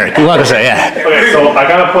conversation, Eric. You're welcome, sir. Yeah. Okay, so I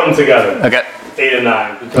gotta put them together. Okay. 8 and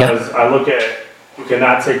 9, because I look at, you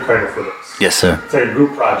cannot take credit for this. Yes, sir. It's a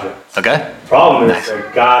group project. Okay. Problem is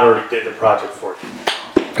that God already did the project for you.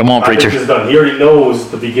 Come on, Project preacher. is done. He already knows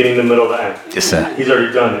the beginning, the middle, the end. Yes, sir. He's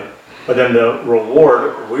already done it. But then the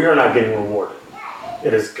reward, we are not getting rewarded.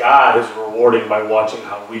 It is God is rewarding by watching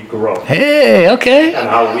how we grow Hey, okay. and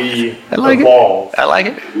how we I like evolve. it. I like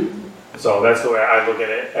it. So that's the way I look at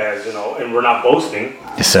it, as and we're not boasting.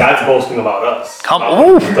 Yes, sir. God's boasting about us. Come about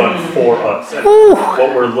on. what He's done for us. And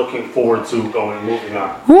what we're looking forward to moving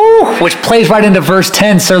on. Woo, which plays right into verse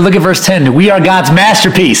 10, sir. Look at verse 10. We are God's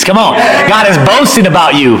masterpiece. Come on. God is boasting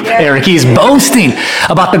about you, Eric. He's boasting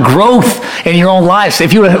about the growth in your own lives.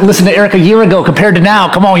 If you would have listened to Eric a year ago compared to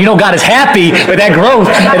now, come on, God is happy with that growth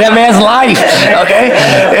in that man's life. Okay?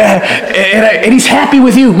 And He's happy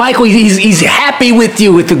with you. Michael, he's happy with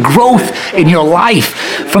you, with the growth in your life.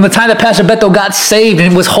 From the time that Pastor Beto got saved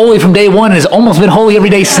and was holy from day one and has almost been holy every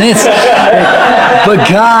day since. But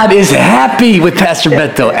God is happy with Pastor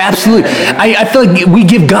Beto. Absolutely. I feel like we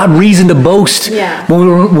give God reason to boast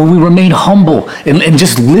when we remain humble and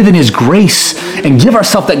just live in His grace and give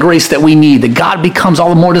ourselves that grace that we need. That God becomes all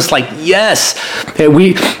the more just like, yes,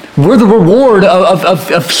 we're the reward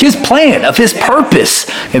of His plan, of His purpose.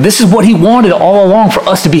 And this is what He wanted all along, for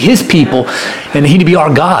us to be His people and He to be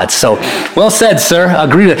our God. So, well said, sir. I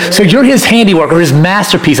agree with it. So you're His handiwork, or His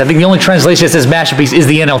masterpiece. I think the only translation that says masterpiece is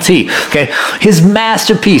the NLT. Okay, His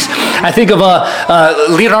masterpiece. I think of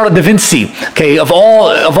Leonardo da Vinci. Okay, of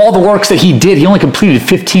all the works that he did, he only completed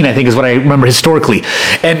 15. I think is what I remember historically.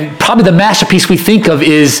 And probably the masterpiece we think of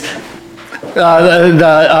is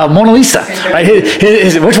the Mona Lisa. Right?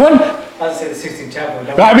 Which one? I would say the Sistine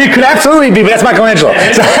Chapel. I mean, it could absolutely be, but that's Michelangelo.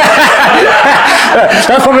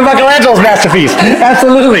 That's probably Michelangelo's masterpiece.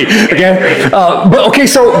 Absolutely. Okay. But okay,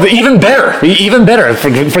 so even better.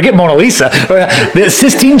 Forget Mona Lisa. The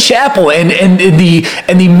Sistine Chapel and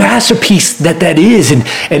the masterpiece that is,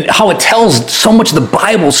 and how it tells so much of the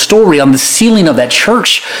Bible story on the ceiling of that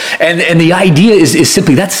church. And the idea is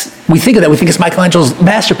simply we think of that. We think it's Michelangelo's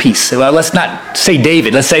masterpiece. Well, let's not say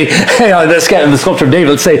David. Let's say the sculpture of David.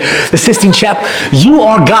 Let's say the Sistine Chapel. You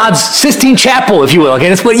are God's Sistine Chapel, if you will. Okay,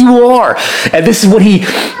 that's what you are. And this is what he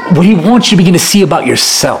wants you to begin to see about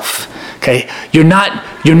yourself. Okay, you're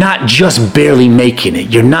not just barely making it.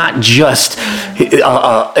 You're not just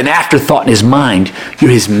an afterthought in his mind.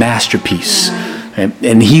 You're his masterpiece.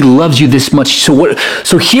 And he loves you this much.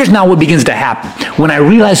 So here's now what begins to happen. When I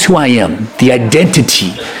realize who I am, the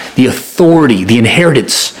identity, the authority, the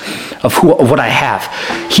inheritance of what I have,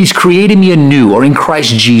 he's created me anew, or in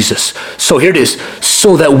Christ Jesus. So here it is,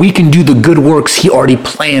 so that we can do the good works he already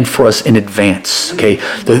planned for us in advance. Okay,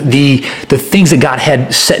 the things that God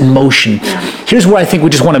had set in motion. Here's where I think we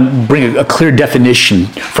just want to bring a clear definition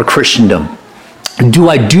for Christendom. Do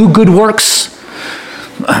I do good works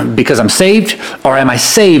because I'm saved, or am I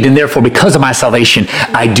saved and therefore because of my salvation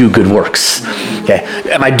I do good works? Okay,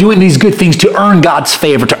 am I doing these good things to earn God's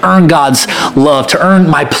favor, to earn God's love, to earn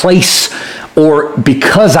my place, or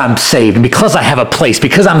because I'm saved and because I have a place,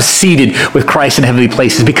 because I'm seated with Christ in heavenly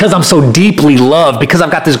places, because I'm so deeply loved, because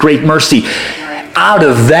I've got this great mercy? Out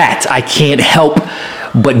of that I can't help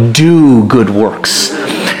but do good works.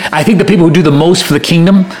 I think the people who do the most for the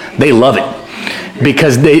kingdom, they love it.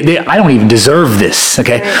 Because I don't even deserve this,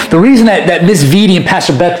 okay? The reason that Miss Vidi and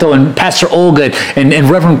Pastor Beto and Pastor Olga and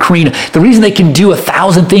Reverend Karina, the reason they can do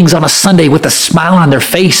 1,000 things on a Sunday with a smile on their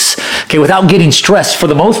face, okay, without getting stressed for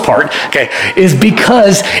the most part, okay, is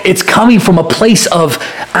because it's coming from a place of,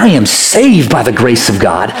 I am saved by the grace of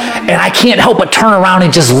God, and I can't help but turn around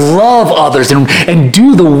and just love others and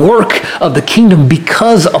do the work of the kingdom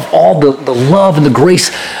because of all the love and the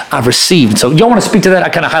grace I've received. So y'all want to speak to that? I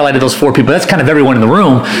kind of highlighted those 4 people. That's kind of everyone in the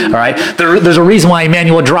room, all right? There's a reason why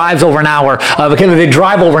Emmanuel drives over an hour. Okay, they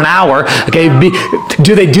drive over an hour. Okay,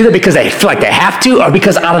 do they do that because they feel like they have to, or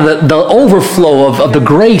because out of the overflow of the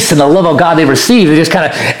grace and the love of God they receive, they just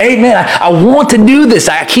kind of, amen, I want to do this.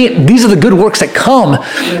 I can't. These are the good works that come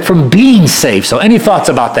from being saved. So any thoughts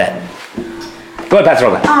about that? Go ahead, Pastor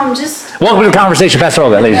Olga. Welcome to the conversation, Pastor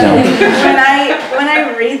Olga, ladies and gentlemen. When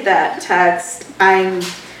I read that text, I'm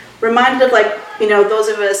reminded of, like, those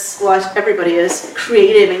of us, well, everybody is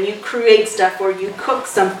creative, and you create stuff, or you cook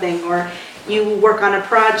something, or you work on a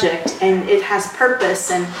project, and it has purpose,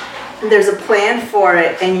 and there's a plan for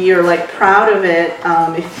it, and you're like proud of it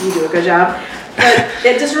if you do a good job. But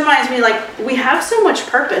it just reminds me, like, we have so much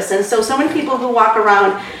purpose, and so many people who walk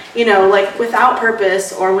around, like without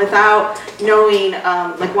purpose, or without knowing,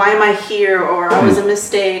 like, why am I here, or I was a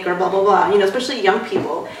mistake, or blah blah blah. Especially young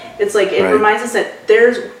people. It's like, it reminds us that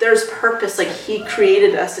there's purpose, like he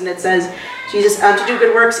created us, and it says Jesus to do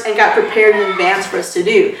good works and got prepared in advance for us to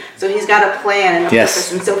do. So he's got a plan and a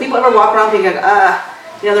purpose. And so people ever walk around thinking,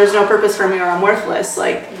 there's no purpose for me, or I'm worthless.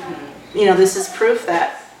 Like, this is proof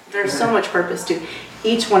that there's so much purpose to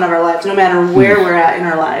each one of our lives, no matter where we're at in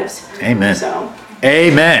our lives. Amen. So.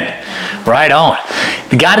 Amen. Right on.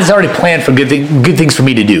 God has already planned for good things for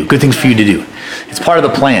me to do, good things for you to do. It's part of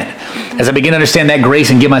the plan. As I begin to understand that grace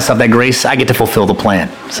and give myself that grace, I get to fulfill the plan.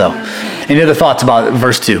 So, any other thoughts about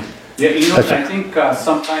verse 2? Yeah, I think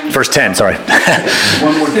sometimes... Verse 10, sorry.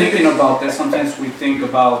 When we're thinking about that, sometimes we think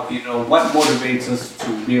about, what motivates us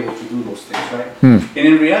to be able to do those things, right? And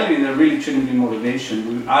in reality, there really shouldn't be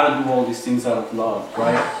motivation. We ought to do all these things out of love,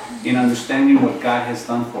 right? In understanding what God has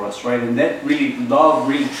done for us, right? And that love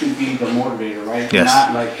really should be the motivator, right? Yes.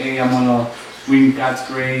 Not like, hey, I'm going to win God's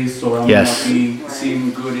grace, or I'm going to be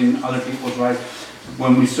seeing good in other people's lives.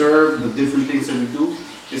 When we serve, the different things that we do,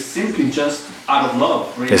 it's simply just out of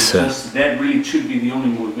love, right? Yes, sir. That really should be the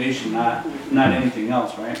only motivation, not anything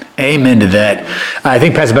else, right? Amen to that. I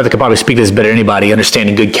think Pastor Beth could probably speak to this better than anybody,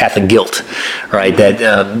 understanding good Catholic guilt, right? That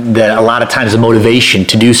a lot of times the motivation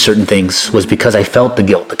to do certain things was because I felt the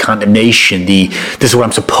guilt, the condemnation, this is what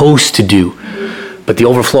I'm supposed to do. But the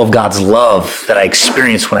overflow of God's love that I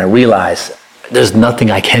experience when I realize there's nothing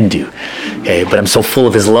I can do, okay? But I'm so full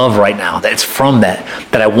of his love right now that it's from that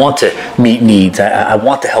I want to meet needs. I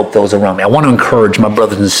want to help those around me. I want to encourage my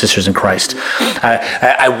brothers and sisters in Christ.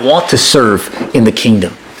 I want to serve in the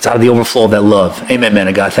kingdom. It's out of the overflow of that love. Amen, man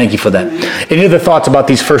of God. Thank you for that. Any other thoughts about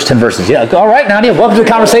these first 10 verses? Yeah, all right, Nadia, welcome to the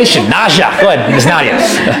conversation. Naja, go ahead, Ms. Nadia.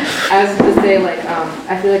 I was going to say, like,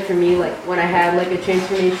 I feel like for me, like when I had like a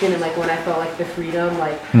transformation and like when I felt like the freedom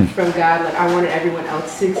like from God, like I wanted everyone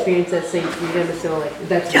else to experience that same freedom, and so like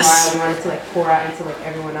that's why I wanted to like pour out into like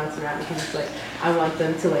everyone else around me, because it's like I want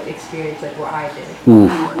them to like experience like what I did. Ooh.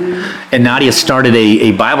 And Nadia started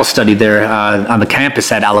a Bible study there on the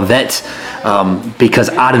campus at Olivet because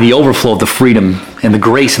out of the overflow of the freedom and the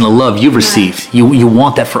grace and the love you've received, you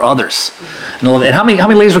want that for others. And how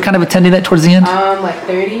many ladies were kind of attending that towards the end? Like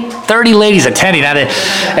 30. 30 ladies attending that,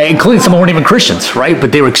 including some who weren't even Christians, right?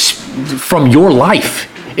 But they were from your life,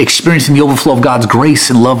 experiencing the overflow of God's grace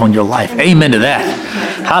and love on your life. Amen to that.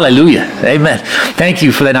 Hallelujah. Amen. Thank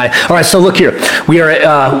you for that night. All right, so look here.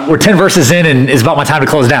 We're 10 verses in, and it's about my time to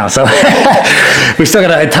close down. So we still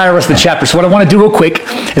got an entire rest of the chapter. So what I want to do real quick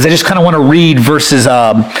is I just kind of want to read verses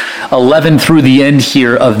 11 through the end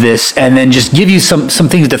here of this, and then just give you some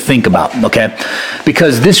things to think about, okay?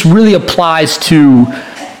 Because this really applies to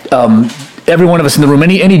every one of us in the room.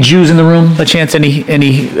 Any Jews in the room? A chance?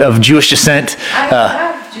 Any of Jewish descent? I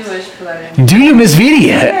have Jewish blood. Do you, Miss Vidi?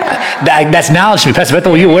 Yeah. That's knowledge to me. Pastor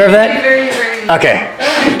Bethel, were you aware of that? Very, very. Okay.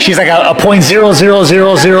 She's like a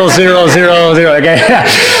 0.0000000. Okay.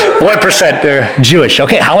 1% Jewish.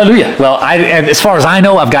 Okay. Hallelujah. Well, and as far as I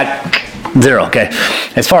know, I've got 0, okay,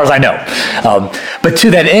 as far as I know. But to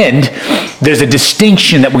that end, there's a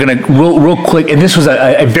distinction that we're going to real quick, and this was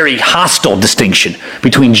a very hostile distinction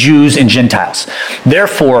between Jews and Gentiles.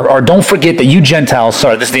 Therefore, or don't forget that you Gentiles,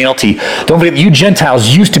 sorry, this is the NLT, don't forget that you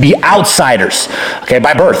Gentiles used to be outsiders, okay,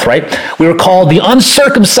 by birth, right? We were called the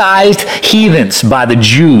uncircumcised heathens by the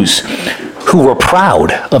Jews, who were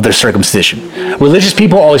proud of their circumcision. Religious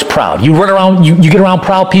people are always proud. You run around, you get around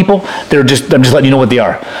proud people, I'm just letting you know what they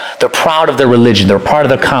are. They're proud of their religion. They're proud of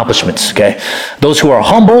their accomplishments, okay? Those who are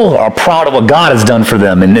humble are proud of what God has done for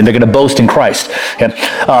them, and they're going to boast in Christ. Okay?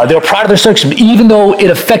 They're proud of their circumcision, even though it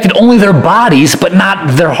affected only their bodies, but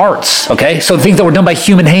not their hearts, okay? So things that were done by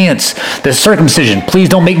human hands, the circumcision, please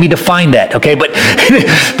don't make me define that, okay? But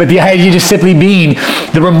the idea just simply being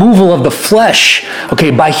the removal of the flesh, okay,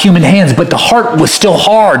 by human hands, but the heart was still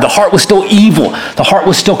hard. The heart was still evil. The heart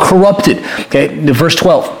was still corrupted. Okay, verse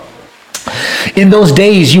 12. In those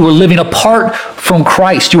days, you were living apart from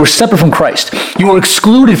Christ. You were separate from Christ. You were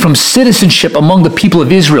excluded from citizenship among the people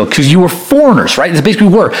of Israel because you were foreigners, right? That's basically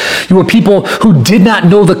what we were. You were people who did not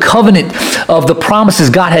know the covenant of the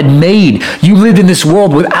promises God had made. You lived in this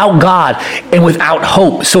world without God and without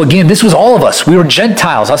hope. So again, this was all of us. We were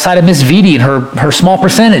Gentiles outside of Miss Vidi and her small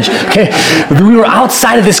percentage. Okay, we were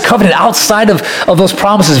outside of this covenant, outside of those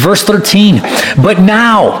promises. Verse 13. But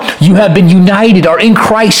now you have been united, are in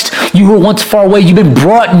Christ. You were once far away. You've been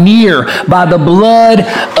brought near by the blood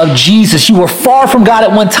of Jesus. You were far from God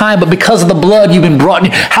at one time, but because of the blood, you've been brought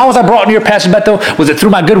near. How was I brought near, Pastor Beto? Was it through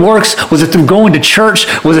my good works? Was it through going to church?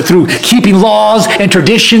 Was it through keeping laws and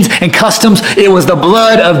traditions and customs? It was the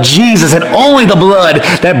blood of Jesus, and only the blood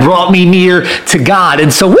that brought me near to God.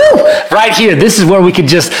 And so, right here, this is where we could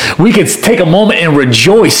take a moment and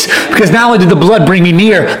rejoice, because not only did the blood bring me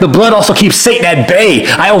near, the blood also keeps Satan at bay.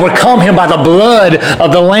 I overcome him by the blood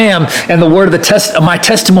of the Lamb and the word of my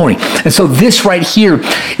testimony. And so this right here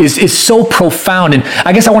is so profound. And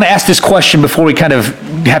I guess I want to ask this question before we kind of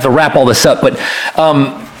have to wrap all this up. But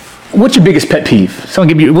what's your biggest pet peeve?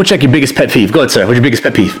 What's like your biggest pet peeve? Go ahead, sir. What's your biggest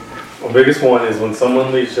pet peeve? The biggest one is when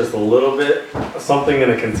someone leaves just a little bit of something in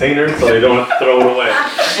a container so they don't have to throw it away.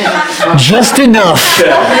 Just enough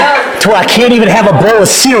to where I can't even have a bowl of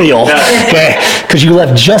cereal, okay? Because you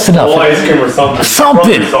left just enough. Or ice cream or something.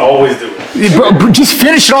 Something. To always do it. Bro, just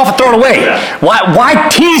finish it off and throw it away. Yeah. Why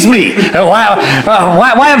tease me?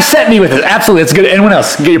 Why upset me with it? Absolutely, that's good. Anyone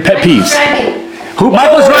else? Get your pet peeves. Who?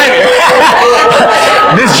 Michael's driving.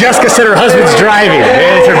 Miss Jessica said her husband's driving.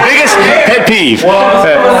 It's her biggest pet peeve. It's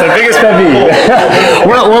her biggest pet peeve.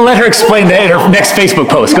 We'll let her explain that in her next Facebook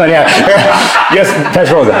post. Go ahead. Yeah. Yes,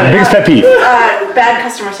 Pastor Olga. Biggest pet peeve. Bad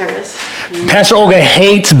customer service. Pastor Olga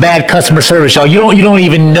hates bad customer service, y'all. You don't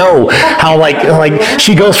even know how like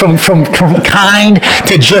she goes from kind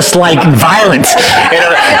to just like violence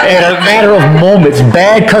in a matter of moments.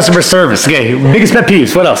 Bad customer service. Okay, biggest pet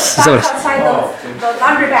peeves. What else? Outside the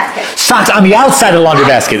laundry basket. Socks on the outside of the laundry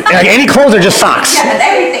basket. Like any clothes are just socks. Yeah,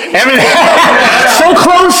 that's everything. so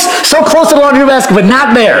close to the laundry basket, but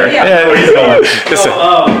not there. Yeah. Where he's going.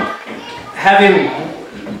 Having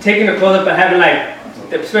taken the clothes up and having like,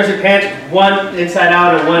 especially pants, one inside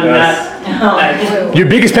out and one not. Like, Your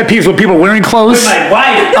biggest pet peeve is when people are wearing clothes? with my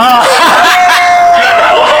wife. It's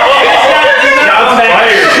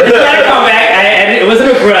not a comeback. It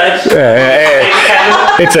wasn't a grudge.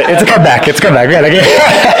 It's a comeback. It's a comeback.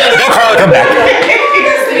 Don't call it a comeback.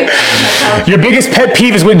 Your biggest pet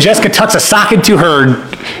peeve is when Jessica tucks a sock into her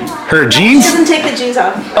She jeans? doesn't take the jeans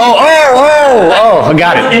off. Oh, I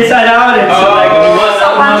got it. Inside out, and so like,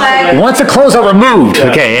 So one leg. Once the clothes are removed,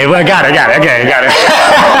 okay, I got it, okay, got it.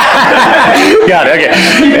 Got it, okay.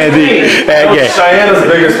 Okay. Cheyenne's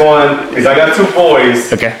biggest one is I got two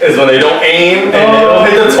boys. Okay. Is when they don't aim and they don't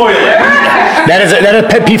hit the toilet. That is a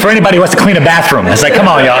pet peeve for anybody who wants to clean a bathroom. It's like, come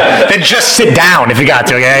on, y'all. Then just sit down if you got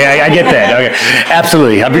to. Okay, I get that. Okay,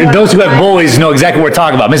 absolutely. Those who have boys know exactly what we're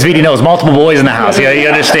talking about. Miss Vitti knows multiple boys in the house. You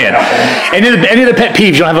understand. Any of the pet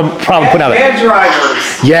peeves you don't have a problem putting out there? Bad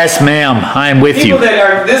drivers. Yes, ma'am. I am with People you. that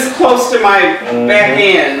are this close to my back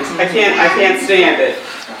end. I can't stand it.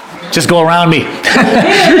 Just go around me.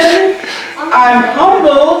 I'm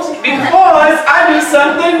humbled because I do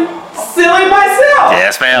something silly myself.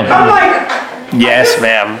 Yes, I'm ma'am. like, Yes,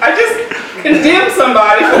 ma'am. I just condemn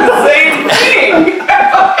somebody for the same thing.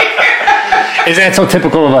 Isn't that so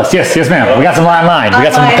typical of us? Yes, ma'am. We got some online. We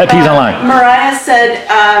got some pet peeves online. Mariah said,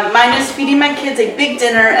 mine is feeding my kids a big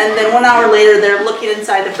dinner and then 1 hour later they're looking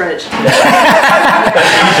inside the fridge.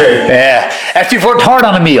 Yeah. After you've worked hard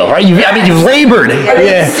on a meal, right? You've labored. Or they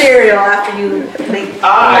eat Yeah. cereal after you make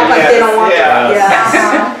Ah, like they don't want yes, it. yes.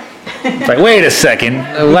 Yeah. It's like, wait a second.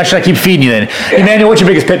 Why should I keep feeding you then? Emmanuel, what's your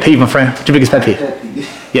biggest pet peeve, my friend? What's your biggest pet peeve?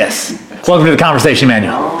 Yes. Welcome to the conversation,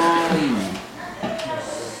 Emmanuel.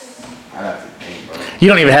 You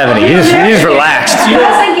don't even have any. You're just relaxed. He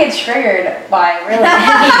doesn't get triggered by really.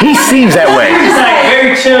 He seems that way. it's like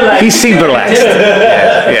very chill. Like, He seems relaxed.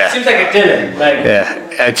 Yeah. Seems like a dinner. Like,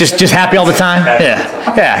 Yeah. Just happy all the time?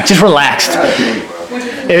 Yeah. Just relaxed.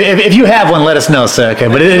 If you have one, let us know, sir. Okay,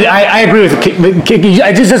 but I agree with Kiki.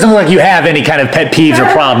 It just doesn't look like you have any kind of pet peeves or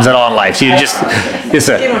problems at all in life. So you just, yes,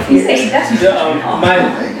 sir. He said he doesn't.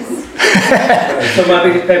 So my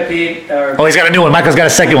biggest pet peeve, or Oh, he's got a new one. Michael's got a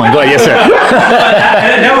second one. Go ahead, yes, sir.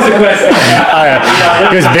 that was a question. All right.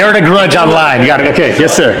 He was bearing a grudge online. You got it. Okay,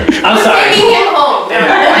 yes, sir. I'm sorry. Taking him home.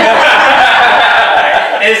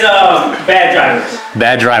 It's bad drivers.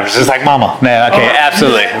 Bad drivers, just like Mama. Man, okay,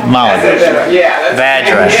 absolutely, Mama. Yeah, that's Bad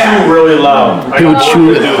drivers. Chew really loud. I People know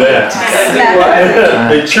chew. to do that.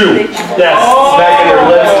 They chew. Yes. Smacking their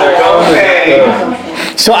lips and their gums. Okay.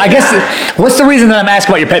 So I guess what's the reason that I'm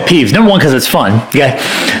asking about your pet peeves? Number one, because it's fun. Okay.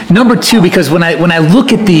 Number two, because when I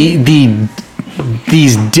look at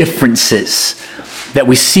these differences that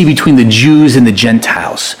we see between the Jews and the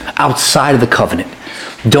Gentiles outside of the covenant,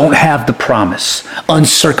 don't have the promise,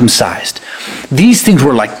 uncircumcised. These things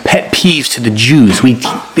were like pet peeves to the Jews.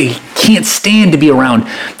 They can't stand to be around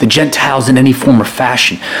the Gentiles in any form or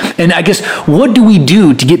fashion. And I guess, what do we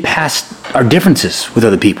do to get past our differences with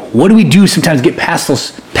other people? What do we do sometimes to get past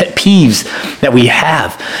those pet peeves that we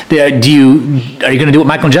have? Are you going to do what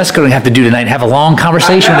Michael and Jessica are going to have to do tonight and have a long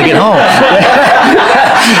conversation when they get home?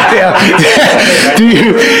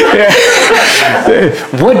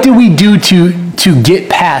 What do we do to get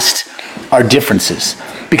past our differences?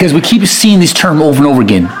 Because we keep seeing this term over and over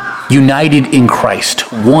again, united in Christ,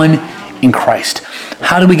 one in Christ.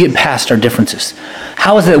 How do we get past our differences?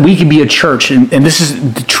 How is it that we can be a church, and this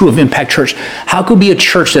is true of Impact Church, how could we be a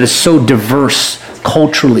church that is so diverse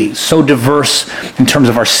culturally, so diverse in terms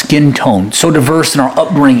of our skin tone, so diverse in our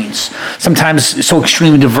upbringings, sometimes so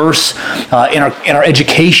extremely diverse in our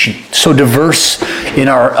education, so diverse in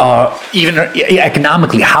our even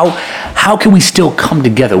economically? How can we still come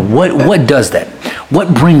together? What does that?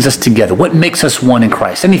 What brings us together? What makes us one in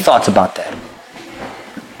Christ? Any thoughts about that?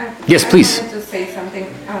 Yes, please. I wanted to say something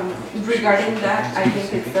regarding that. I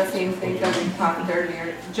think it's the same thing that we talked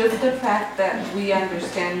earlier. Just the fact that we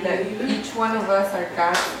understand that each one of us are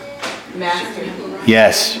God's masterpiece.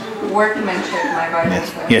 Yes. Workmanship, my Bible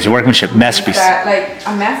says. Yes, workmanship, masterpiece. That, like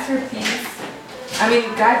a masterpiece. I mean,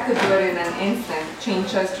 God could do it in an instant,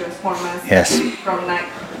 change us, transform us. Yes. From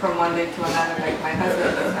one day to another, like my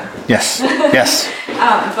husband does that. Yes. Yes.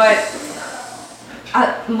 But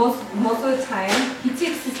most of the time, he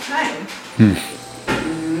takes his time.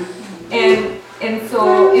 And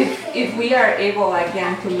so if we are able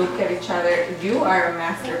again to look at each other, you are a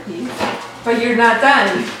masterpiece, but you're not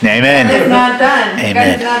done. Amen. God is not done. Amen. God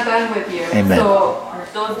is not done with you. Amen. So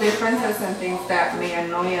those differences and things that may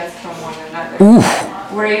annoy us from one another,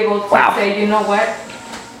 Oof. we're able to Wow. say, you know what?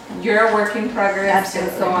 You're a work in progress, Absolutely.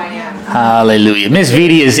 and so I am. Hallelujah. Miss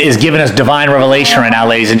Vitti is giving us divine revelation right now,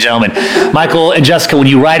 ladies and gentlemen. Michael and Jessica, when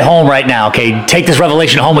you ride home right now, okay, take this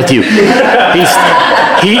revelation home with you.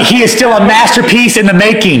 He is still a masterpiece in the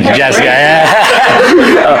making, Jessica.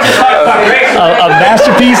 A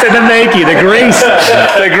masterpiece in the making. The grace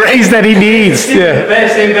that he needs. Yeah.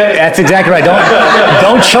 That's exactly right.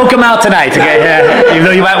 Don't choke him out tonight, okay? Yeah. Even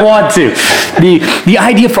though you might want to. The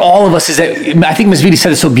idea for all of us is that, I think Ms. Vitti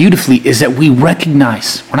said it so beautifully, is that we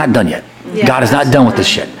recognize we're not done yet. Yeah. God is not done with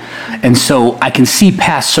this yet. And so I can see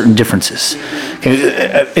past certain differences.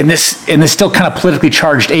 Okay, in this still kind of politically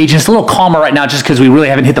charged age, and it's a little calmer right now just because we really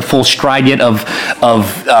haven't hit the full stride yet of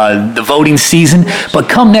the voting season. But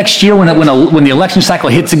come next year when the election cycle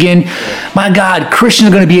hits again, my God, Christians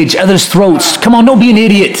are going to be at each other's throats. Come on, don't be an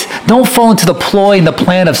idiot. Don't fall into the ploy and the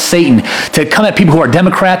plan of Satan to come at people who are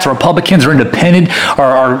Democrats or Republicans or independent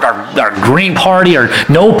or Green Party or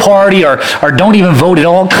no party or don't even vote at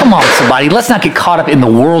all. Come on, somebody. Let's not get caught up in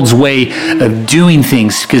the world's way of doing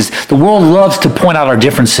things, because the world loves to point out our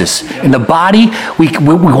differences. In the body, we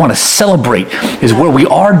want to celebrate is where we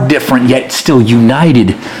are different yet still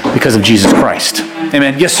united because of Jesus Christ.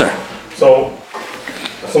 Amen. Yes, sir. So,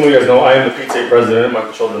 some of you guys know I am the PTA president at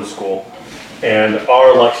Michael Children's School, and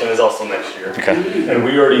our election is also next year. Okay. And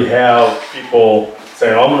we already have people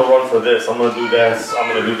saying, I'm going to run for this, I'm going to do this, I'm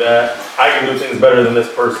going to do that. I can do things better than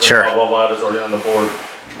this person. Sure. Blah, blah, blah, that's already on the board.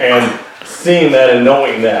 And seeing that and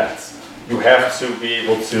knowing that, you have to be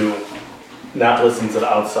able to not listen to the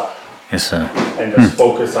outside. Yes, sir. And just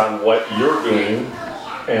focus on what you're doing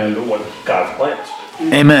and what God's plan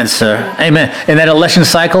is. Amen, sir. Amen. In that election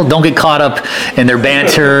cycle, don't get caught up in their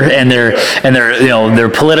banter and their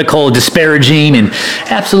political disparaging. And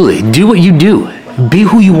absolutely, do what you do. Be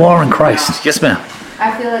who you are in Christ. Yes, ma'am.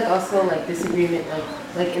 I feel like also like disagreement,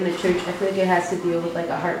 like in the church, I feel like it has to deal with like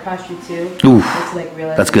a heart posture too. Ooh, it's like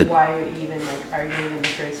realize that's good. Why you're even like arguing in the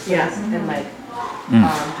first place, and like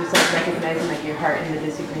just like recognizing like your heart in the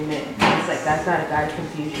disagreement. It's like that's not a God of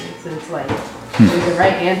confusion. So it's like there's the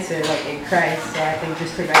right answer like in Christ. So I think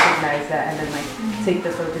just to recognize that and then like take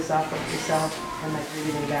the focus off of yourself and like root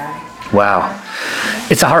it in God. Wow.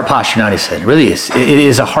 It's a heart posture, not his head. It really is. It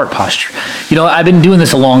is a heart posture. You know, I've been doing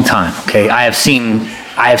this a long time, okay? I have seen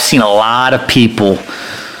a lot of people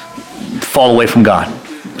fall away from God.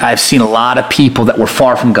 I've seen a lot of people that were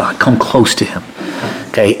far from God come close to him.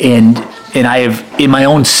 Okay? And I have in my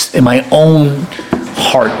own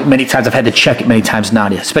heart, many times I've had to check it, many times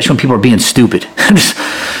not, especially when people are being stupid.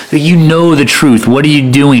 You know the truth. What are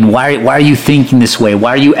you doing? Why are you thinking this way? Why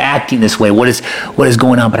are you acting this way? What is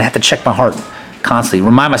going on? But I have to check my heart constantly.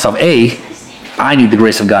 Remind myself, A, I need the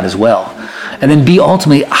grace of God as well. And then B,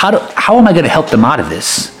 ultimately, how am I going to help them out of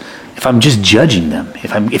this if I'm just judging them,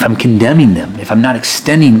 if I'm condemning them, if I'm not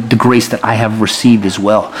extending the grace that I have received as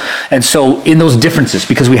well? And so in those differences,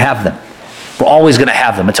 because we have them, we're always going to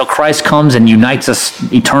have them until Christ comes and unites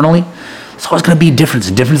us eternally. It's always going to be difference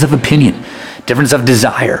of opinion, difference of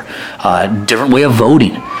desire, different way of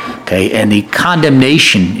voting. Okay, and the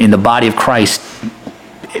condemnation in the body of Christ.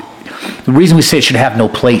 The reason we say it should have no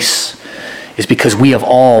place is because we have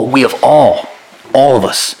all of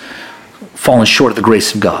us, fallen short of the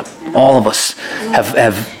grace of God. All of us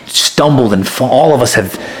have stumbled and all of us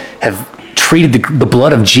have treated the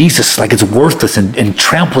blood of Jesus like it's worthless and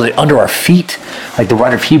trampled it under our feet, like the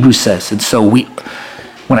writer of Hebrews says. And so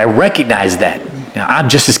when I recognize that, I'm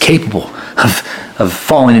just as capable of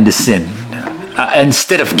falling into sin.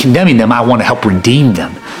 Instead of condemning them, I want to help redeem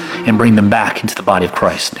them and bring them back into the body of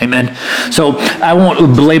Christ. Amen. So I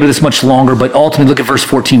won't belabor this much longer, but ultimately look at verse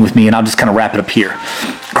 14 with me, and I'll just kind of wrap it up here.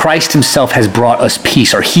 Christ himself has brought us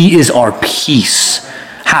peace, or he is our peace.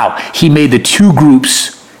 How? He made the two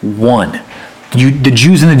groups one. The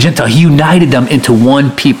Jews and the Gentiles, he united them into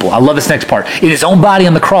one people. I love this next part. In his own body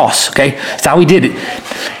on the cross, okay? That's how he did it.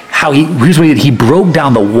 Here's what he did. He broke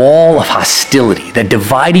down the wall of hostility, that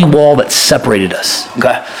dividing wall that separated us,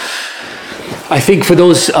 okay? I think for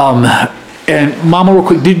those, and Mama, real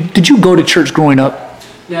quick, did you go to church growing up?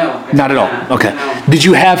 No. Not at all. Okay. No. Did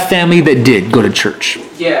you have family that did go to church?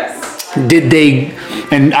 Yes. Did they,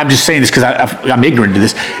 and I'm just saying this because I'm ignorant to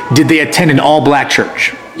this, did they attend an all-black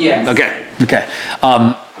church? Yes. Okay.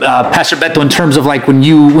 Pastor Beto, in terms of like when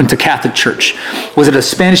you went to Catholic church, was it a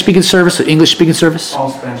Spanish-speaking service or English-speaking service? All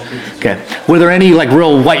Spanish-speaking. Okay. Were there any like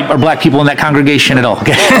real white or black people in that congregation at all?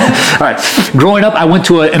 Okay. All right. Growing up, I went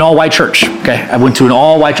to an all-white church. Okay. I went to an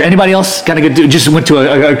all-white church. Anybody else just went to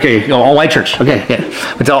all-white church? Okay. Yeah.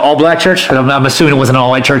 Went to all-black church. I'm assuming it wasn't an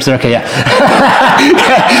all-white church there. Okay. Yeah.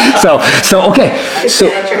 So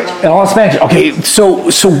all Spanish. Okay. So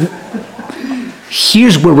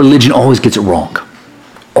here's where religion always gets it wrong.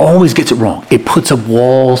 Always gets it wrong. It puts up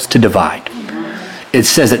walls to divide. It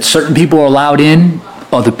says that certain people are allowed in,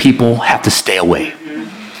 other people have to stay away.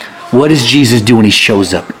 What does Jesus do when he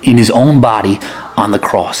shows up? In his own body on the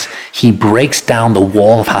cross, he breaks down the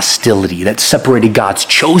wall of hostility that separated God's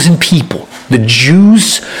chosen people, the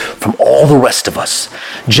Jews, from all the rest of us.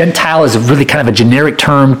 Gentile is really kind of a generic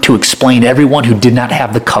term to explain everyone who did not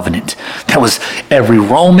have the covenant. That was every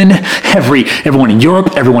Roman, everyone in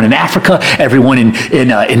Europe, everyone in Africa, everyone in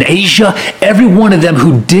Asia, every one of them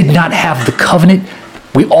who did not have the covenant.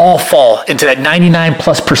 We all fall into that 99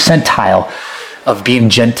 plus percentile of being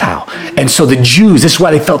Gentile. And so the Jews, this is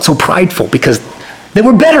why they felt so prideful, because they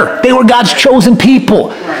were better. They were God's chosen people.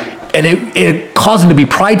 Right. And it caused them to be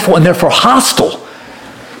prideful and therefore hostile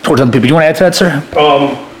towards other people. Do you want to add to that, sir?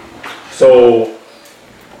 So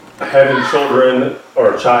having children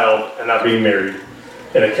or a child and not being married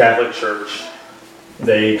in a Catholic church,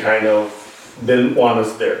 they kind of didn't want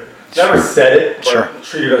us there. Never said it, but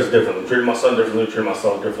treated us differently. Treated my son differently, treated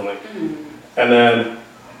myself differently. And then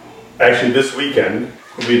actually this weekend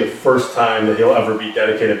will be the first time that he'll ever be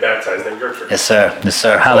dedicated, baptized at your church. Yes, sir. Yes,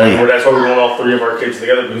 sir. Hallelujah. So that's why we want all three of our kids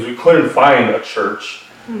together, because we couldn't find a church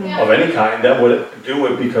of any kind that would do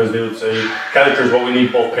it, because they would say, Catholic church, well, we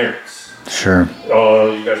need both parents. Sure.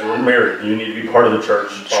 Oh, you guys were married. You need to be part of the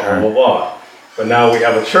church, blah, blah, blah, blah. But now we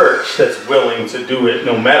have a church that's willing to do it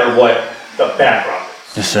no matter what the background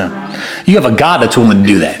is. Yes, sir. You have a God that's willing to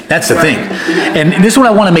do that. That's the thing. And this is what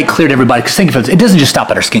I want to make clear to everybody, because think of it, it doesn't just stop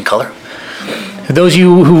at our skin color. Those of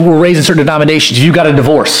you who were raised in certain denominations, if you got a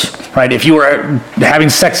divorce, right? If you were having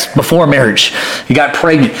sex before marriage, you got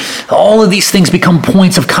pregnant, all of these things become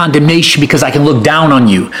points of condemnation, because I can look down on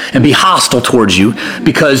you and be hostile towards you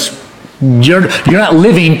because you're not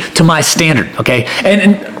living to my standard, okay?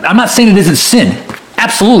 And I'm not saying it isn't sin.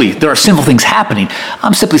 Absolutely, there are sinful things happening.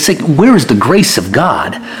 I'm simply saying, where is the grace of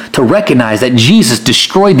God to recognize that Jesus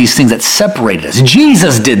destroyed these things that separated us?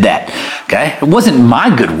 Jesus did that, okay? It wasn't my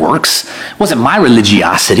good works. It wasn't my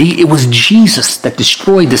religiosity. It was Jesus that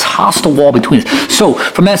destroyed this hostile wall between us. So,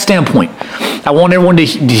 from that standpoint, I want everyone to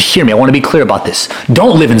hear me. I want to be clear about this.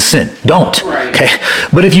 Don't live in sin. Don't, okay?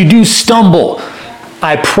 But if you do stumble,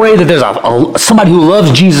 I pray that there's somebody who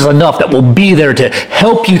loves Jesus enough that will be there to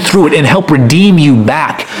help you through it and help redeem you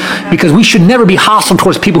back. Because we should never be hostile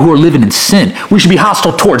towards people who are living in sin. We should be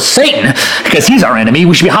hostile towards Satan because he's our enemy.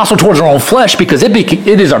 We should be hostile towards our own flesh because it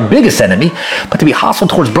is our biggest enemy. But to be hostile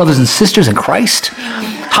towards brothers and sisters in Christ,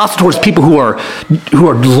 hostile towards people who are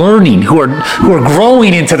learning, who are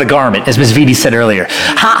growing into the garment, as Ms. Vitti said earlier.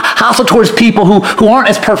 Hostile towards people who aren't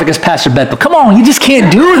as perfect as Pastor Beth. But come on, you just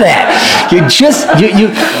can't do that.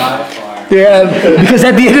 Because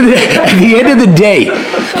at the end of the day,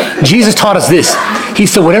 Jesus taught us this. He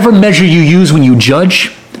said, whatever measure you use when you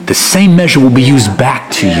judge, the same measure will be used back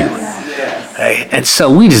to you. Okay? And so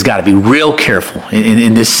we just got to be real careful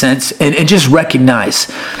in this sense and just recognize,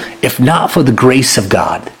 if not for the grace of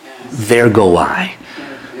God, there go I.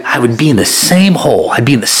 I would be in the same hole. I'd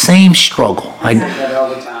be in the same struggle.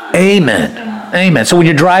 Amen. Amen. So when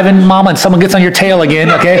you're driving, Mama, and someone gets on your tail again,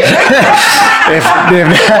 okay?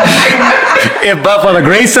 if but for the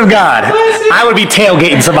grace of God, I would be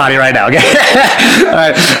tailgating somebody right now, okay? All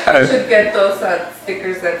right. You should get those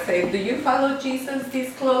stickers that say, do you follow Jesus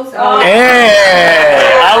this close? Hey,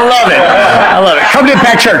 I love it. Come to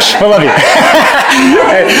Impact Church. I love you.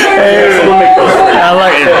 I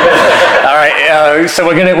like it. All right, so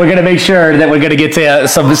we're gonna make sure that we're gonna get to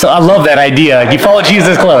some. So I love that idea. You follow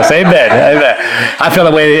Jesus close. Amen. I feel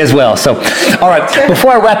that way as well. So, all right.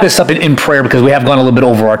 Before I wrap this up in prayer, because we have gone a little bit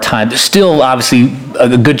over our time, there's still obviously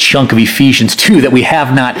a good chunk of Ephesians 2 that we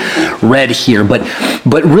have not read here. But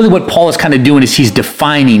really, what Paul is kind of doing is he's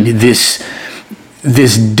defining this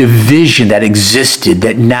division that existed,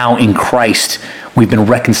 that now in Christ we've been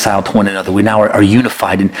reconciled to one another. We now are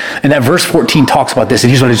unified. And that verse 14 talks about this.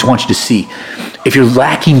 And here's what I just want you to see. If you're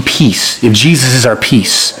lacking peace, if Jesus is our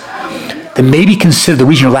peace, then maybe consider the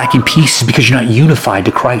reason you're lacking peace is because you're not unified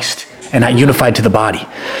to Christ and not unified to the body.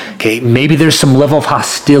 Okay, maybe there's some level of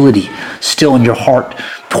hostility still in your heart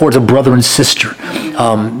towards a brother and sister.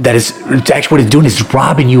 That is actually what it's doing is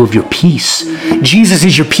robbing you of your peace. Jesus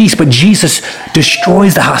is your peace, but Jesus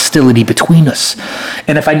destroys the hostility between us.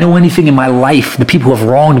 And if I know anything in my life, the people who have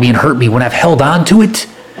wronged me and hurt me, when I've held on to it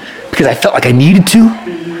because I felt like I needed to,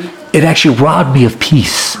 it actually robbed me of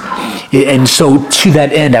peace. And so to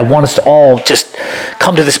that end, I want us to all just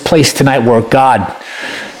come to this place tonight where, God,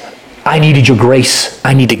 I needed your grace.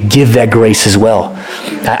 I need to give that grace as well.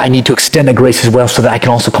 I need to extend that grace as well so that I can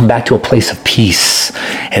also come back to a place of peace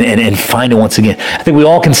and find it once again. I think we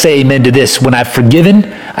all can say amen to this. When I've forgiven,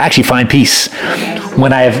 I actually find peace.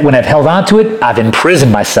 When I've held on to it, I've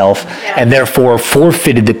imprisoned myself and therefore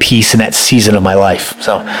forfeited the peace in that season of my life.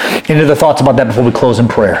 So, any other thoughts about that before we close in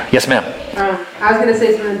prayer? Yes, ma'am. I was gonna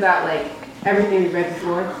say something about like everything we read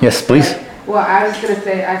before. Yes, please. Well, I was gonna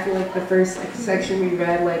say I feel like the first section we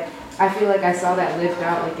read, like I feel like I saw that lived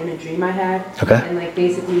out like in a dream I had. Okay. And like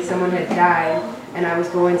basically someone had died, and I was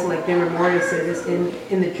going to like their memorial service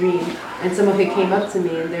in the dream, and some of it came up to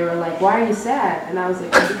me, and they were like, "Why are you sad?" And I was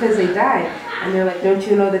like, "Because they died." And they're like, "Don't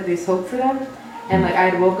you know that there's hope for them?" And like I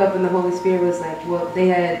had woke up and the Holy Spirit was like, well, they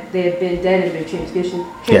had been dead in their transgressions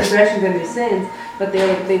and their sins, but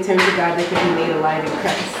they turned to God, they could be made alive in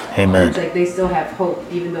Christ. Amen. It's like they still have hope,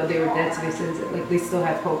 even though they were dead to their sins. Like they still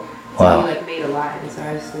have hope to Wow. be like made alive. And so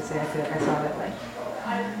I was just gonna say I feel like I saw that like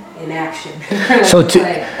in action.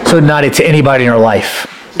 So not to anybody in our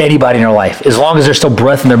life. Anybody in our life, as long as there's still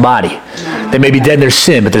breath in their body. They may be dead in their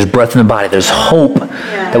sin, but there's breath in their body. There's hope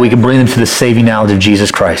that we can bring them to the saving knowledge of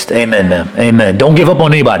Jesus Christ. Amen, ma'am. Amen. Don't give up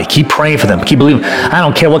on anybody. Keep praying for them. Keep believing. I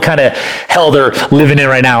don't care what kind of hell they're living in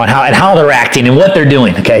right now and how they're acting and what they're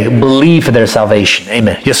doing. Okay, believe for their salvation.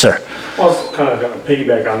 Amen. Yes, sir. I was kind of going to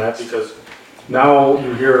piggyback on that because now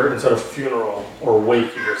you hear, instead of funeral or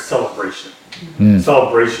wake, you hear celebration.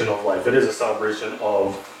 Celebration of life. It is a celebration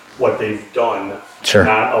of what they've done, Sure.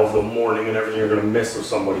 not of the mourning and everything you're going to miss of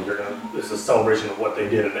somebody. It's a celebration of what they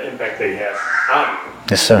did and the impact they had on you.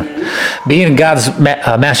 Yes, sir. Being God's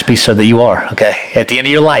masterpiece, sir, that you are, okay? At the end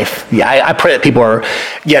of your life, I pray that people are,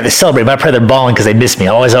 they celebrate, but I pray they're bawling because they miss me.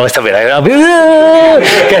 I always tell me, I'll be,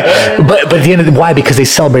 okay. But at the end of why? Because they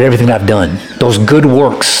celebrate everything that I've done. Those good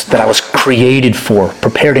works that I was created for,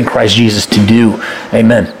 prepared in Christ Jesus to do.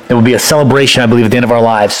 Amen. There will be a celebration, I believe, at the end of our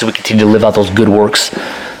lives so we continue to live out those good works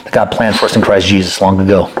that God planned for us in Christ Jesus long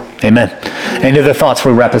ago. Amen. Any other thoughts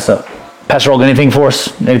before we wrap this up? Pastor Olga, anything for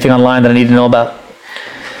us? Anything online that I need to know about?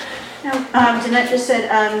 No, Jeanette just said,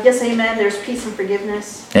 yes, amen, there's peace and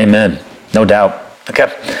forgiveness. Amen. No doubt.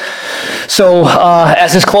 Okay. So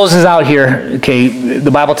as this closes out here, okay,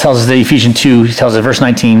 the Bible tells us that Ephesians 2, he tells us verse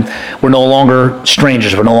 19, we're no longer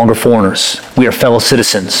strangers, we're no longer foreigners. We are fellow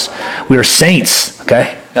citizens. We are saints,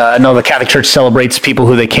 okay? I know the Catholic Church celebrates people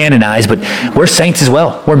who they canonize, but we're saints as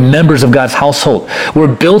well. We're members of God's household. We're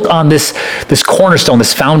built on this cornerstone,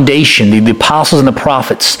 this foundation, the apostles and the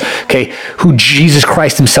prophets, okay, who Jesus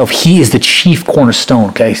Christ himself, he is the chief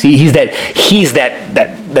cornerstone, okay? See, he's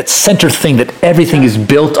that center thing that everything is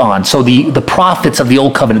built on. So the prophets of the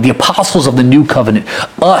old covenant, the apostles of the new covenant,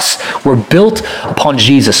 us, we're built upon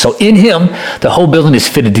Jesus. So in him, the whole building is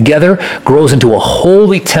fitted together, grows into a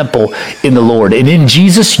holy temple in the Lord. And in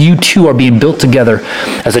Jesus, you too are being built together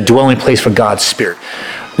as a dwelling place for God's Spirit.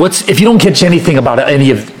 If you don't catch anything about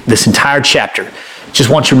any of this entire chapter,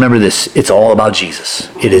 just want you to remember this. It's all about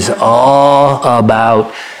Jesus. It is all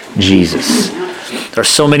about Jesus. There are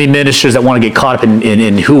so many ministers that want to get caught up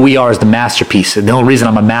in who we are as the masterpiece. And the only reason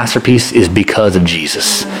I'm a masterpiece is because of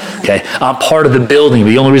Jesus. Okay? I'm part of the building, but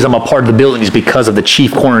the only reason I'm a part of the building is because of the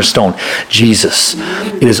chief cornerstone, Jesus.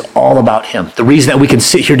 It is all about him. The reason that we can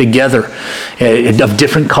sit here together of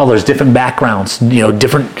different colors, different backgrounds,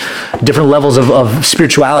 different levels of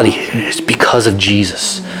spirituality is because of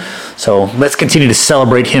Jesus. So let's continue to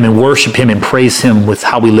celebrate him and worship him and praise him with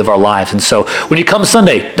how we live our lives. And so when you come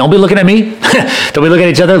Sunday, don't be looking at me. Don't be looking at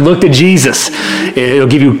each other. Look to Jesus. It'll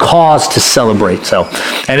give you cause to celebrate. So,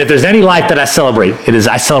 and if there's any life that I celebrate,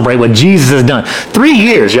 I celebrate what Jesus has done. 3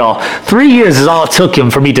 years, y'all. 3 years is all it took him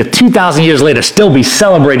for me to 2,000 years later still be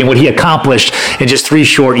celebrating what he accomplished in just 3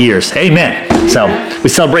 short years. Amen. So we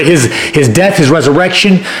celebrate his death, his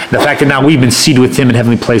resurrection, and the fact that now we've been seated with him in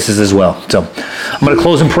heavenly places as well. So I'm going to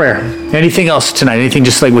close in prayer. Anything else tonight? Anything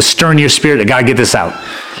just like was stirring your spirit? I got to get this out.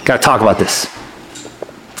 Got to talk about this.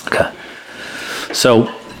 Okay. So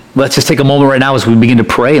let's just take a moment right now as we begin to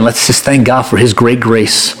pray, and let's just thank God for his great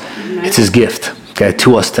grace. It's his gift, okay,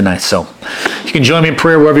 to us tonight. So you can join me in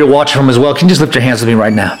prayer wherever you're watching from as well. Can you just lift your hands with me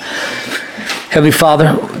right now? Heavenly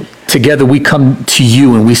Father, together we come to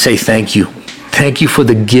you and we say thank you. Thank you for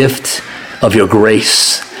the gift of your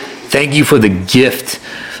grace. Thank you for the gift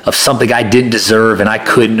of something I didn't deserve and I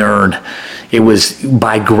couldn't earn. It was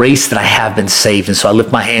by grace that I have been saved. And so I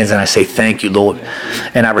lift my hands and I say, thank you, Lord.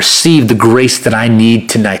 And I receive the grace that I need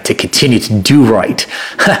tonight to continue to do right.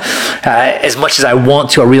 As much as I want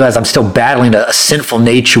to, I realize I'm still battling a sinful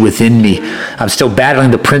nature within me. I'm still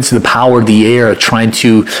battling the prince of the power of the air, trying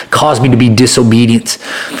to cause me to be disobedient.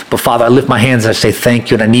 But Father, I lift my hands and I say, thank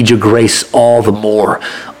you. And I need your grace all the more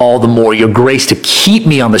all the more. Your grace to keep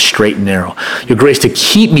me on the straight and narrow. Your grace to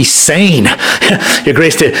keep me sane. Your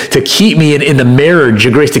grace to keep me in the marriage.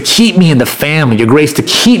 Your grace to keep me in the family. Your grace to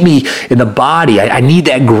keep me in the body. I need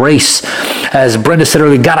that grace. As Brenda said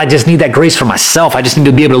earlier, God, I just need that grace for myself. I just need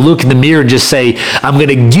to be able to look in the mirror and just say, I'm going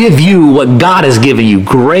to give you what God has given you.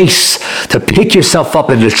 Grace to pick yourself up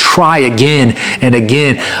and to try again and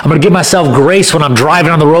again. I'm going to give myself grace when I'm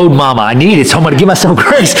driving on the road, Mama. I need it, so I'm going to give myself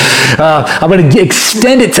grace. I'm going to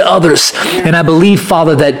extend it to others. And I believe,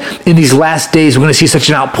 Father, that in these last days, we're going to see such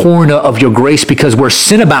an outpouring of your grace, because where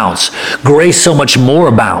sin abounds, grace so much more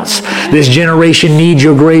abounds. This generation needs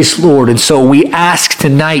your grace, Lord. And so we ask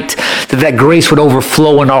tonight that grace would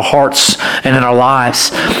overflow in our hearts and in our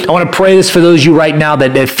lives. I want to pray this for those of you right now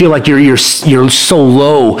that feel like you're so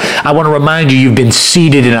low. I want to remind you, you've been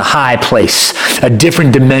seated in a high place, a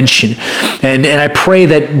different dimension. And I pray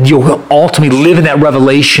that you'll ultimately live in that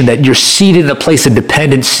revelation that you're seated in a place of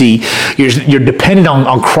dependency. You're dependent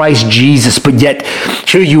on Christ Jesus, but yet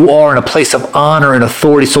here you are in a place of honor and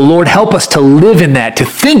authority. So Lord, help us to live in that, to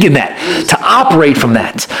think in that, to operate from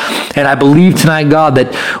that. And I believe tonight, God,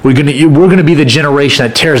 that we're going to be the generation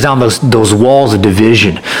that tears down those walls of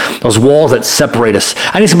division, those walls that separate us.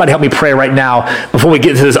 I need somebody to help me pray right now before we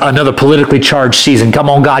get to this another politically charged season. Come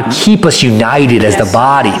on, God, keep us united as the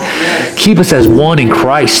body. Keep us as one in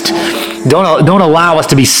Christ. Don't allow us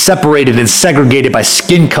to be separated and segregated by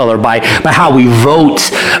skin color, by how we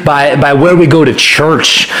vote, by where we go to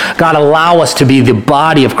church. God, allow us to be the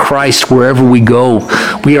body of Christ wherever we go.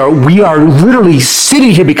 We are literally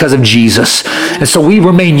sitting here because of Jesus. And so we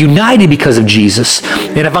remain united because of Jesus.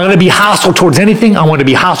 And if I'm going to be hostile towards anything, I want to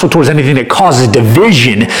be hostile towards anything that causes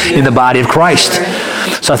division in the body of Christ.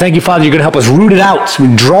 So I thank you, Father, you're going to help us root it out,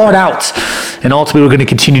 draw it out, and ultimately we're going to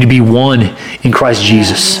continue to be one in Christ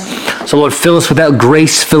Jesus. So Lord, fill us with that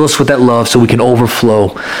grace, fill us with that love so we can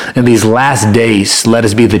overflow in these last days. Let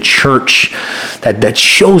us be the church that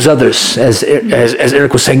shows others, as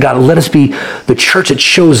Eric was saying, God, let us be the church that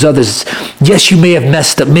shows others. Yes, you may have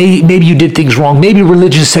messed up. Maybe you did things wrong. Maybe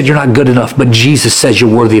religion said you're not good enough, but Jesus says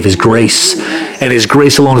you're worthy of his grace. And his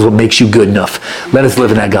grace alone is what makes you good enough. Let us live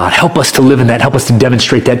in that, God. Help us to live in that. Help us to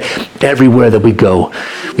demonstrate that everywhere that we go.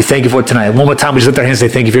 We thank you for it tonight. One more time, we just lift our hands and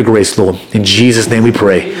say thank you for your grace, Lord. In Jesus' name we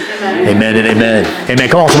pray. Amen and amen. Amen.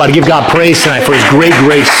 Come on, somebody, give God praise tonight for his great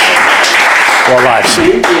grace for our lives.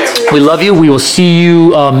 We love you. We will see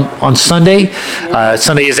you on Sunday.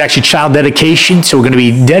 Sunday is actually child dedication, so we're going to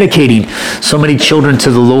be dedicating so many children to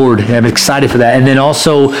the Lord. I'm excited for that. And then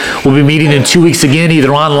also, we'll be meeting in 2 weeks again,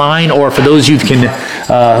 either online or for those youth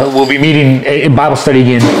we'll be meeting in Bible study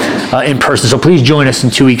again in person. So please join us in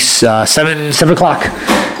 2 weeks, 7 o'clock.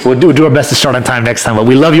 We'll do our best to start on time next time. But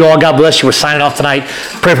we love you all. God bless you. We're signing off tonight.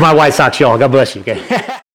 Pray for my White Sox, y'all. God bless you. Okay.